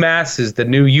 people. UMass is the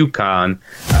new UConn.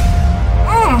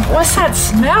 What's that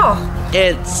smell?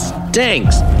 It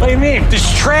stinks. What do you mean?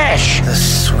 This trash. The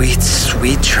sweet,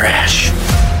 sweet trash.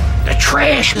 The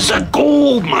trash is a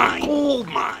gold mine. Gold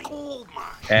mine. Gold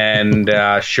mine.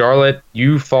 And Charlotte,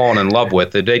 you've fallen in love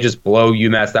with. Did they just blow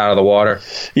UMass out of the water?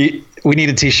 We need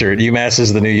a t-shirt. UMass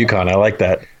is the new UConn. I like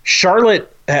that. Charlotte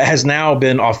has now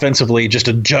been offensively just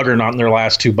a juggernaut in their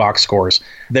last 2 box scores.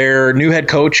 Their new head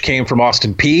coach came from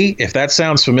Austin Peay. If that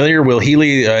sounds familiar, Will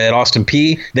Healy at Austin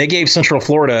Peay. They gave Central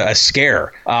Florida a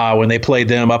scare when they played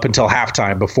them up until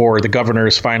halftime before the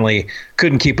Governors finally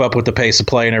couldn't keep up with the pace of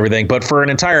play and everything. But for an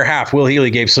entire half, Will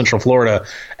Healy gave Central Florida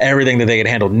everything that they could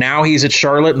handle. Now he's at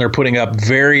Charlotte, and they're putting up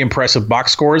very impressive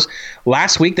box scores.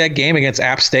 Last week, that game against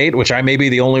App State, which I may be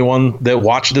the only one that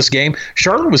watched this game,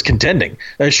 Charlotte was contending.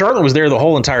 Charlotte was there the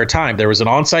whole entire time. There was an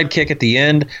onside kick at the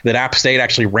end that App State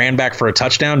actually ran back for a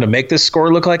touchdown to make this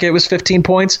score look like it was 15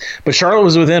 points. But Charlotte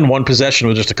was within one possession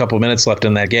with just a couple of minutes left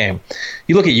in that game.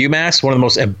 You look at UMass, one of the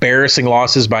most embarrassing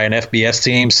losses by an FBS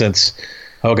team since,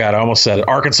 oh God, I almost said it,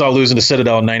 Arkansas losing to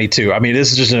Citadel in 92. I mean,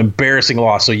 this is just an embarrassing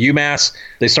loss. So UMass,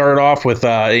 they started off with,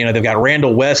 they've got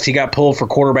Randall West. He got pulled for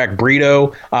quarterback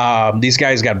Brito. These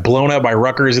guys got blown out by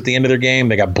Rutgers at the end of their game.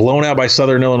 They got blown out by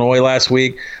Southern Illinois last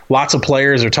week. Lots of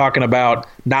players are talking about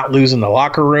not losing the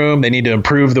locker room. They need to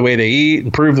improve the way they eat,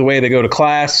 improve the way they go to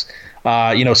class.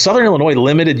 Southern Illinois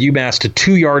limited UMass to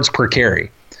 2 yards per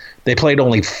carry. They played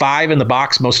only 5 in the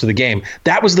box most of the game.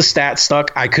 That was the stat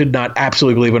stuck. I could not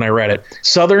absolutely believe when I read it.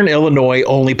 Southern Illinois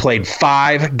only played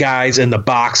 5 guys in the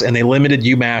box, and they limited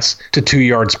UMass to 2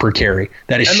 yards per carry.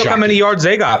 That is And look shocking. how many yards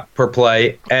they got per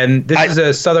play. And this is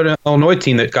a Southern Illinois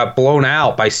team that got blown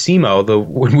out by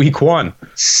SEMO in week 1.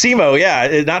 SEMO,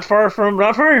 yeah, not far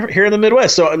here in the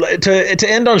Midwest. So to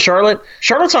end on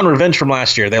Charlotte's on revenge from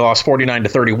last year. They lost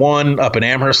 49-31 up in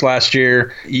Amherst last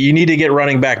year. You need to get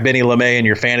running back Benny LeMay in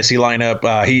your fantasy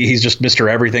lineup. He's just Mr.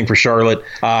 Everything for Charlotte.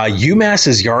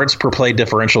 UMass's yards per play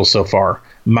differential so far,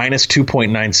 minus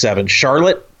 2.97.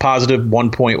 Charlotte, positive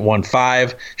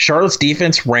 1.15. Charlotte's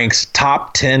defense ranks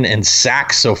top 10 in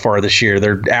sacks so far this year.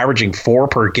 They're averaging 4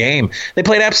 per game. They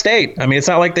played App State. I mean, it's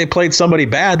not like they played somebody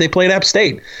bad. They played App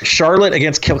State. Charlotte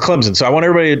against Clemson. So I want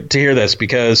everybody to hear this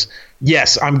because,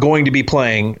 yes, I'm going to be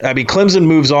playing. I mean, Clemson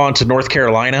moves on to North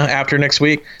Carolina after next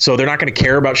week, so they're not going to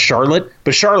care about Charlotte,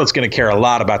 but Charlotte's going to care a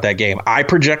lot about that game. I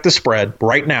project the spread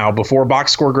right now before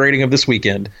box score grading of this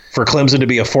weekend for Clemson to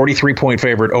be a 43-point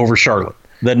favorite over Charlotte.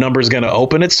 The number is going to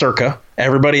open at circa.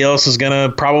 Everybody else is going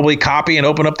to probably copy and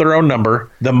open up their own number.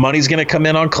 The money's going to come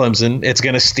in on Clemson. It's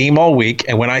going to steam all week.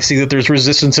 And when I see that there's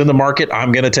resistance in the market,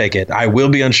 I'm going to take it. I will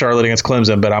be on Charlotte against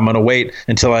Clemson, but I'm going to wait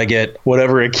until I get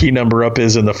whatever a key number up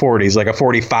is in the 40s, like a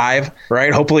 45,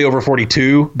 right? Hopefully over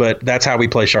 42, but that's how we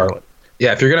play Charlotte.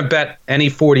 Yeah, if you're going to bet any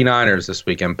 49ers this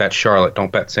weekend, bet Charlotte.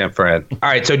 Don't bet San Fran. All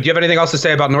right, so do you have anything else to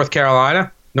say about North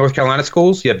Carolina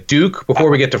schools? You have Duke. Before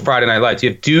we get to Friday Night Lights, you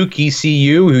have Duke,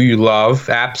 ECU, who you love,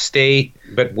 App State,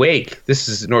 but Wake. This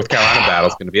is North Carolina battle.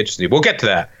 It's going to be interesting. We'll get to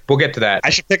that. I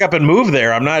should pick up and move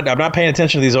there. I'm not paying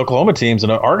attention to these Oklahoma teams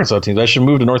and Arkansas teams. I should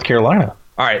move to North Carolina.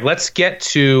 All right, let's get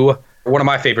to one of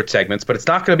my favorite segments, but it's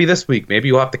not going to be this week. Maybe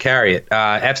you'll have to carry it.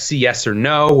 FC Yes or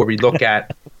No, where we look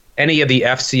at any of the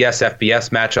FCS, FBS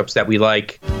matchups that we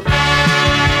like.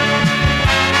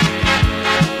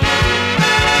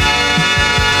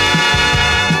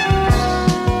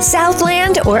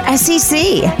 Southland or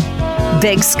SEC?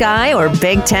 Big Sky or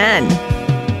Big Ten?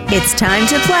 It's time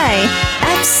to play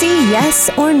FC Yes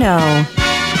or No.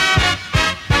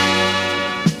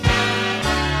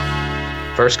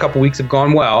 First couple weeks have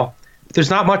gone well. There's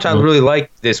not much I really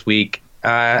like this week.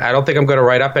 I don't think I'm going to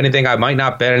write up anything. I might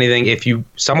not bet anything.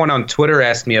 Someone on Twitter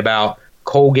asked me about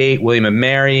Colgate, William &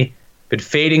 Mary, been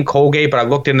fading Colgate, but I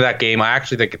looked into that game. I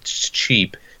actually think it's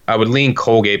cheap. I would lean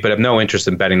Colgate, but have no interest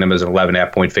in betting them as an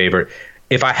 11.5-point favorite.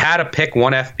 If I had to pick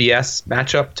one FBS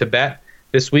matchup to bet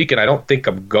this week, and I don't think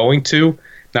I'm going to,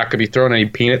 not going to be throwing any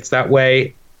peanuts that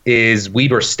way, is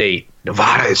Weber State.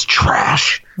 Nevada is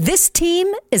trash. This team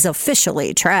is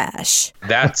officially trash.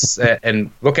 That's and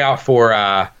look out for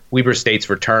Weber State's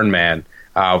return man.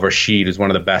 Rashid is one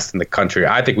of the best in the country.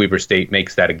 I think Weber State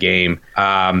makes that a game.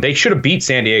 They should have beat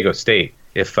San Diego State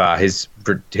if his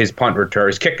punt return,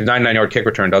 his 99-yard kick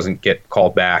return doesn't get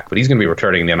called back, but he's going to be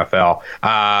returning in the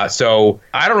NFL. So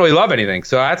I don't really love anything.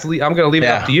 So I'm going to leave it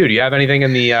up to you. Do you have anything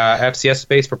in the FCS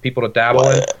space for people to dabble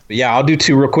in? Yeah, I'll do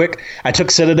 2 real quick. I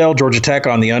took Citadel, Georgia Tech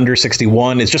on the under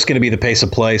 61. It's just going to be the pace of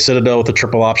play. Citadel with a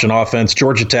triple option offense.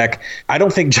 Georgia Tech, I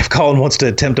don't think Jeff Collin wants to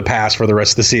attempt to pass for the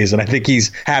rest of the season. I think he's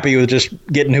happy with just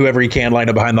getting whoever he can lined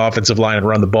up behind the offensive line and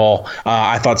run the ball.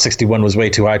 I thought 61 was way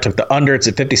too high. I took the under. It's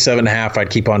at 57.5. I'd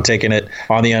keep on taking it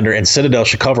on the under. And Citadel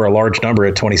should cover a large number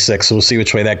at 26. So we'll see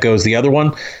which way that goes. The other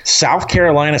one, South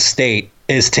Carolina State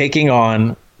is taking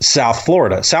on South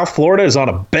Florida. South Florida is on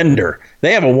a bender.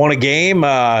 They haven't won a game.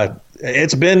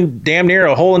 It's been damn near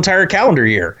a whole entire calendar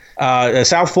year.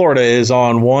 South Florida is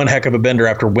on one heck of a bender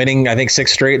after winning, I think,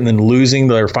 6 straight and then losing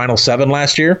their final 7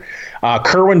 last year.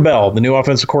 Kerwin Bell, the new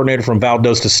offensive coordinator from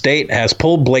Valdosta State, has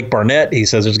pulled Blake Barnett. He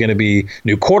says there's going to be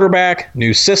new quarterback,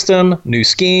 new system, new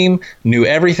scheme, new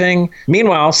everything.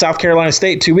 Meanwhile, South Carolina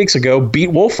State 2 weeks ago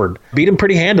beat Wolford, beat him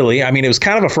pretty handily. I mean, it was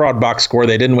kind of a fraud box score.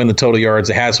 They didn't win the total yards.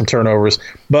 They had some turnovers,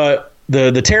 but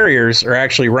the Terriers are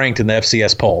actually ranked in the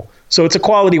FCS poll. So it's a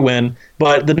quality win,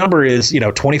 but the number is,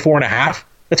 24.5.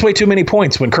 That's way too many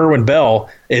points when Kerwin Bell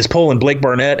is pulling Blake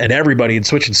Barnett and everybody and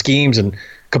switching schemes and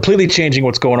completely changing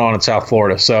what's going on in South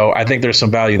Florida. So I think there's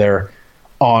some value there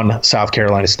on South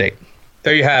Carolina State.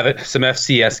 There you have it, some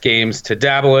FCS games to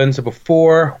dabble in. So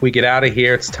before we get out of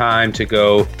here, it's time to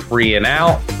go 3 and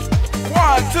out.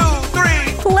 1,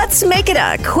 2, 3. Let's make it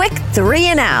a quick 3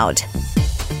 and out.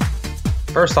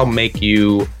 First, I'll make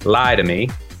you lie to me,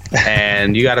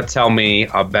 and you got to tell me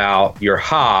about your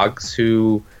Hogs,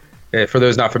 who, for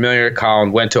those not familiar,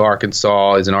 Colin went to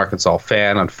Arkansas, is an Arkansas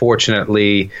fan.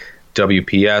 Unfortunately,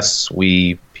 WPS,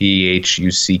 we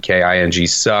PHUCKING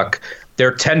suck.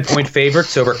 They're 10-point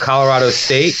favorites over Colorado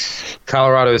State.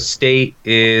 Colorado State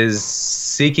is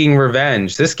seeking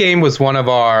revenge. This game was one of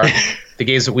the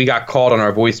games that we got called on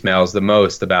our voicemails the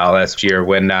most about last year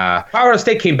when Colorado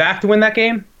State came back to win that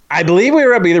game. I believe we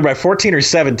were up either by 14 or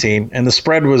 17, and the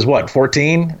spread was,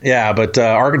 14? Yeah, but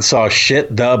Arkansas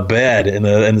shit the bed in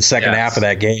the second half of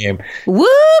that game. Woo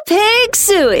pig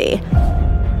suey.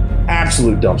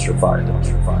 Absolute dumpster fire.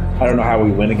 I don't know how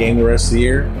we win a game the rest of the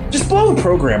year. Just blow the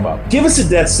program up. Give us a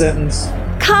death sentence.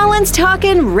 Colin's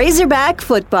talking Razorback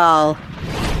football.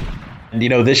 And,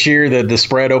 this year the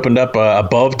spread opened up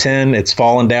above 10. It's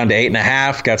fallen down to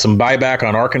 8.5. Got some buyback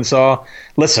on Arkansas.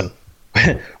 Listen,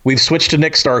 we've switched to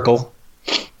Nick Starkel.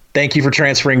 Thank you for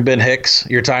transferring Ben Hicks.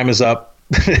 Your time is up.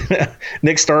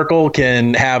 Nick Starkel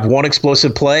can have one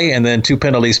explosive play and then 2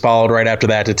 penalties followed right after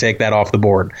that to take that off the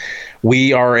board.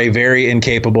 We are a very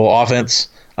incapable offense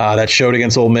that showed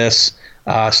against Ole Miss.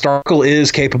 Starkel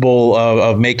is capable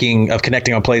of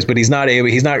connecting on plays, but he's not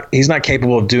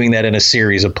capable of doing that in a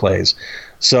series of plays.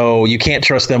 So you can't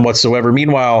trust them whatsoever.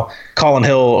 Meanwhile, Colin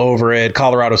Hill over at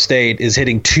Colorado State is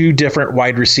hitting 2 different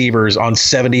wide receivers on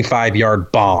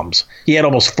 75-yard bombs. He had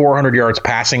almost 400 yards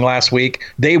passing last week.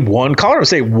 They won. Colorado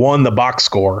State won the box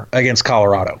score against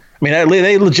Colorado. I mean,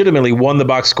 they legitimately won the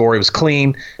box score. It was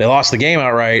clean. They lost the game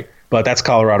outright, but that's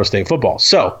Colorado State football.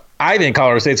 So I think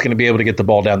Colorado State's going to be able to get the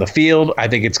ball down the field. I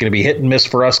think it's going to be hit and miss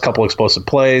for us, couple explosive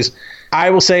plays. I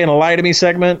will say in a Lie to Me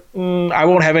segment, I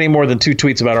won't have any more than 2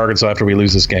 tweets about Arkansas after we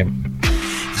lose this game.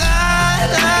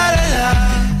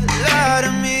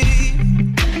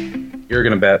 You're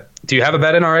going to bet. Do you have a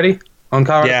bet in already on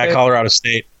Colorado State? Yeah, Colorado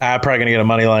State. I'm probably going to get a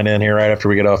money line in here right after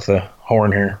we get off the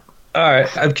horn here. All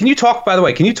right. Can you talk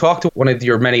to one of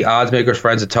your many odds makers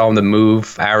friends and tell them to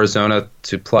move Arizona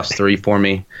to +3 for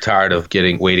me? Tired of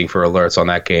waiting for alerts on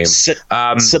that game.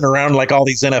 Sitting around like all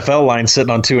these NFL lines sitting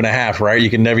on 2.5, right? You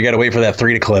got to wait for that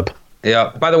 3 to clip.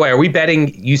 Yeah. By the way, are we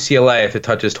betting UCLA if it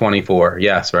touches 24?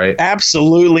 Yes, right?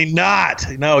 Absolutely not.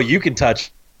 No, you can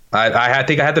touch. I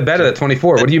think I had to bet it at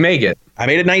 24. What do you make it? I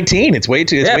made it 19. It's way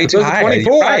too high.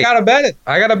 24. Right. I gotta bet it.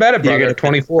 Brother. At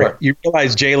 24. You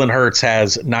realize Jalen Hurts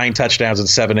has 9 touchdowns and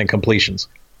 7 incompletions.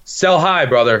 Sell high,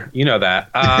 brother. You know that.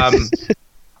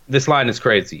 This line is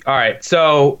crazy. All right.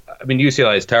 So,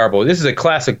 UCLA is terrible. This is a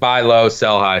classic buy low,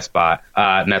 sell high spot.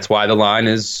 And that's why the line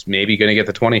is maybe going to get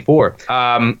the 24.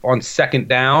 On second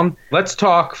down, let's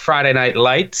talk Friday Night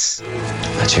Lights.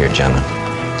 Let's hear it, gentlemen.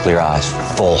 Clear eyes,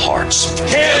 full hearts.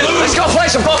 Can't lose. Let's go play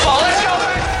some football. Let's go.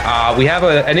 We have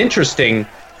an interesting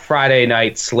Friday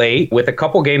night slate with a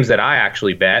couple games that I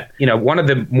actually bet. One of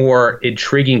the more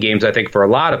intriguing games, I think, for a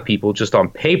lot of people just on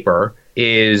paper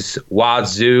is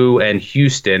Wazoo and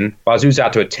Houston. Wazoo's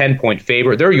out to a 10-point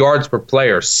favorite. Their yards per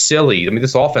player are silly.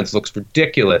 this offense looks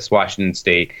ridiculous, Washington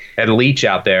State. And Leach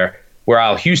out there,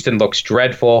 while Houston looks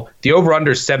dreadful. The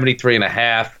over-under is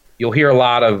 73.5. You'll hear a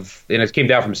lot of, and it came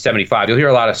down from 75, you'll hear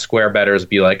a lot of square bettors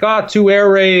be like, 2 air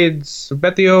raids,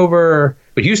 bet the over.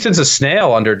 But Houston's a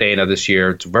snail under Dana this year.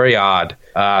 It's very odd.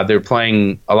 They're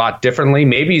playing a lot differently.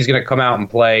 Maybe he's going to come out and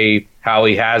play how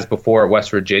he has before at West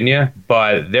Virginia,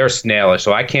 but they're snailish,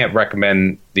 so I can't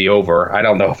recommend the over. I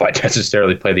don't know if I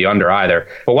necessarily play the under either.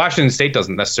 But Washington State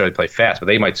doesn't necessarily play fast, but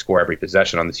they might score every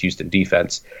possession on this Houston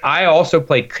defense. I also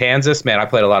played Kansas. Man, I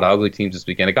played a lot of ugly teams this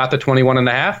weekend. It got to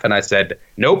 21.5, and I said,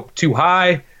 nope, too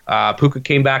high. Puka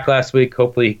came back last week.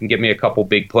 Hopefully he can give me a couple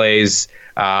big plays.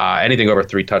 Anything over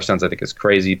 3 touchdowns I think is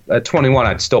crazy. At 21,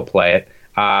 I'd still play it.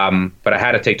 But I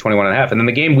had to take 21.5. And then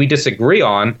the game we disagree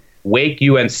on, Wake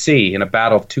UNC, in a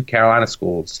battle of 2 Carolina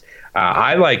schools.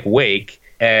 I like Wake,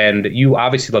 and you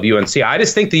obviously love UNC. I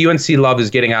just think the UNC love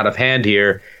is getting out of hand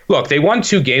here. Look, they won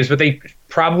 2 games, but they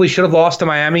probably should have lost to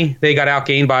Miami. They got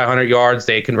outgained by 100 yards.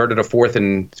 They converted a 4th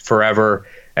and forever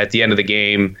at the end of the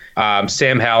game.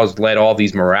 Sam Howell's led all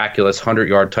these miraculous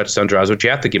 100-yard touchdown drives, which you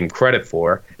have to give him credit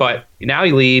for. But now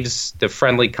he leaves the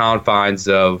friendly confines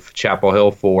of Chapel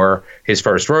Hill for his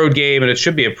first road game, and it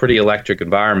should be a pretty electric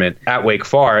environment at Wake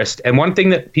Forest. And one thing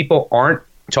that people aren't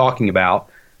talking about,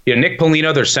 Nick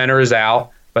Polino, their center, is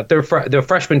out, but their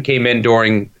freshman came in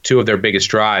during 2 of their biggest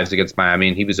drives against Miami,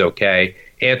 and he was okay.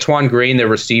 Antoine Green, their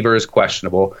receiver, is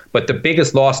questionable. But the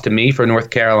biggest loss to me for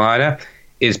North Carolina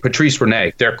is Patrice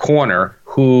Renee, their corner,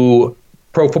 who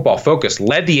Pro Football Focus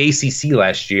led the ACC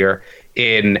last year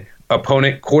in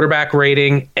opponent quarterback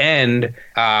rating and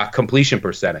completion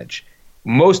percentage.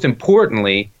 Most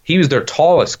importantly, he was their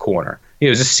tallest corner. He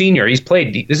was a senior. This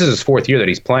is his 4th year that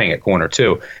he's playing at corner,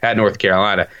 too, at North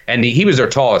Carolina. And he was their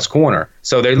tallest corner.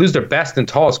 So they lose their best and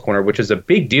tallest corner, which is a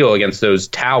big deal against those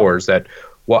towers that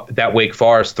that Wake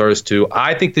Forest throws to.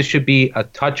 I think this should be a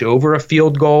touch over a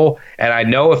field goal. And I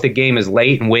know if the game is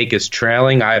late and Wake is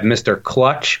trailing, I have Mr.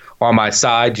 Clutch on my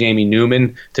side, Jamie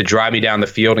Newman, to drive me down the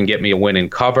field and get me a win and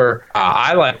cover.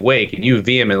 I like Wake, and you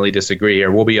vehemently disagree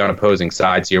here. We'll be on opposing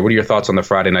sides here. What are your thoughts on the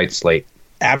Friday night slate?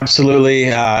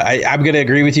 Absolutely. I'm going to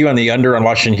agree with you on the under on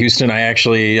Washington Houston. I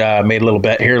actually made a little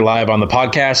bet here live on the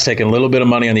podcast, taking a little bit of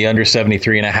money on the under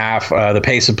 73.5. The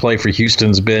pace of play for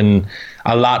Houston's been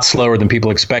a lot slower than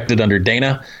people expected under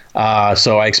Dana.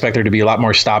 So I expect there to be a lot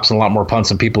more stops and a lot more punts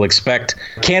than people expect.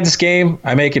 Kansas game,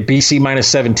 I make it BC minus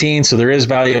 17. So there is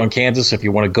value on Kansas if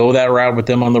you want to go that route with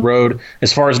them on the road.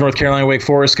 As far as North Carolina Wake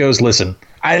Forest goes, listen,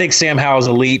 I think Sam Howell's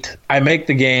elite. I make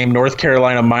the game North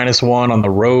Carolina -1 on the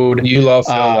road. You love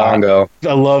Phil Longo.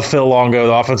 I love Phil Longo,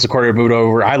 the offensive coordinator, moved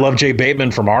over. I love Jay Bateman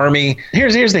from Army.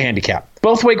 Here's the handicap.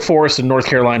 Both Wake Forest and North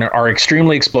Carolina are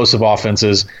extremely explosive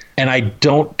offenses, and I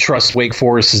don't trust Wake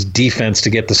Forest's defense to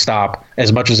get the stop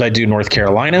as much as I do North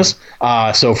Carolina's.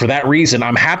 So for that reason,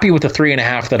 I'm happy with the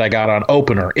 3.5 that I got on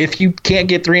opener. If you can't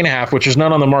get 3.5, which is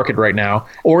none on the market right now,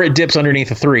 or it dips underneath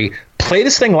a 3, play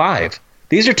this thing live.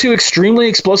 These are two extremely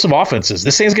explosive offenses.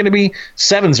 This thing's going to be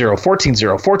 7-0,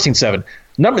 14-0, 14-7.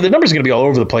 The number's going to be all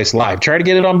over the place live. Try to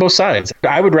get it on both sides.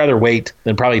 I would rather wait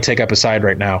than probably take up a side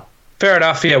right now. Fair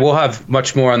enough. Yeah, we'll have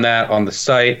much more on that on the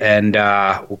site, and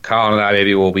Colin and I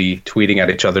maybe will be tweeting at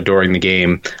each other during the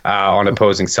game on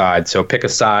opposing sides. So pick a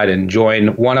side and join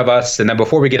one of us. And then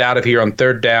before we get out of here on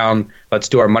third down, let's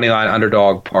do our Moneyline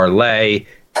Underdog Parlay.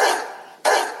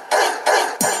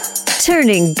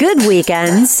 Turning good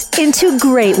weekends into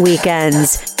great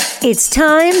weekends. It's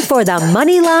time for the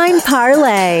Moneyline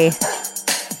Parlay.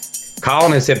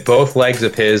 Colin has hit both legs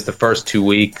of his the first 2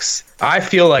 weeks. I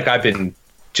feel like I've been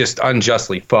just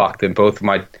unjustly fucked, and both of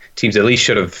my teams at least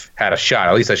should have had a shot.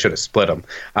 At least I should have split them.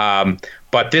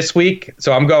 But this week,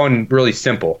 so I'm going really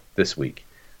simple this week.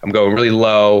 I'm going really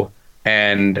low,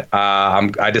 and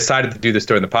I decided to do this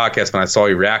during the podcast when I saw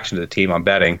your reaction to the team I'm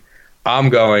betting. I'm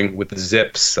going with the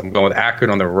Zips. I'm going with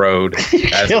Akron on the road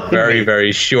as a very,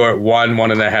 very short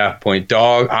 1.5 point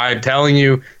dog. I'm telling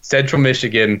you, Central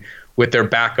Michigan with their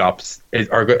backups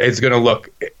is going to look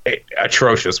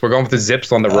atrocious. We're going with the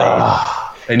Zips on the road.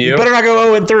 And you better not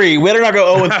go 0-3. We better not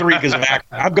go 0-3 because of Akron.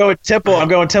 I'm going Temple. I'm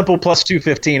going Temple plus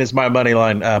 215 is my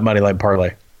moneyline parlay.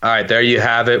 All right, there you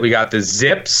have it. We got the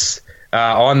Zips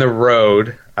on the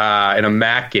road in a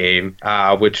MAC game,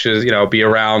 which is, be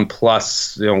around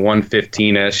plus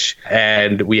 115-ish.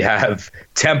 And we have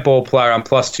Temple around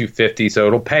plus 250, so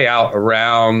it'll pay out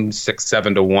around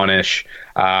 6-7 to 1-ish.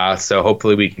 So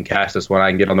hopefully we can cash this one. I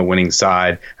can get on the winning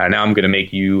side. And now I'm going to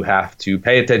make you have to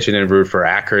pay attention and root for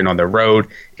Akron on the road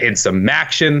in some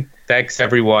action. Thanks,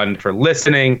 everyone, for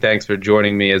listening. Thanks for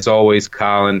joining me, as always,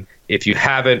 Colin. If you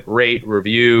haven't, rate,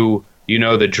 review, you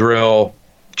know the drill.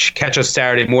 Catch us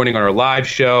Saturday morning on our live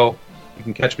show. You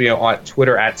can catch me on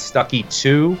Twitter at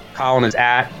Stuckey2. Colin is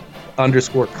at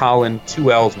 _Colin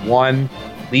 2Ls1.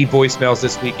 Leave voicemails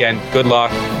this weekend. Good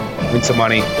luck. Win some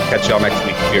money. We'll catch y'all next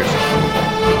week.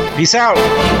 Cheers. Peace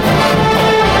out.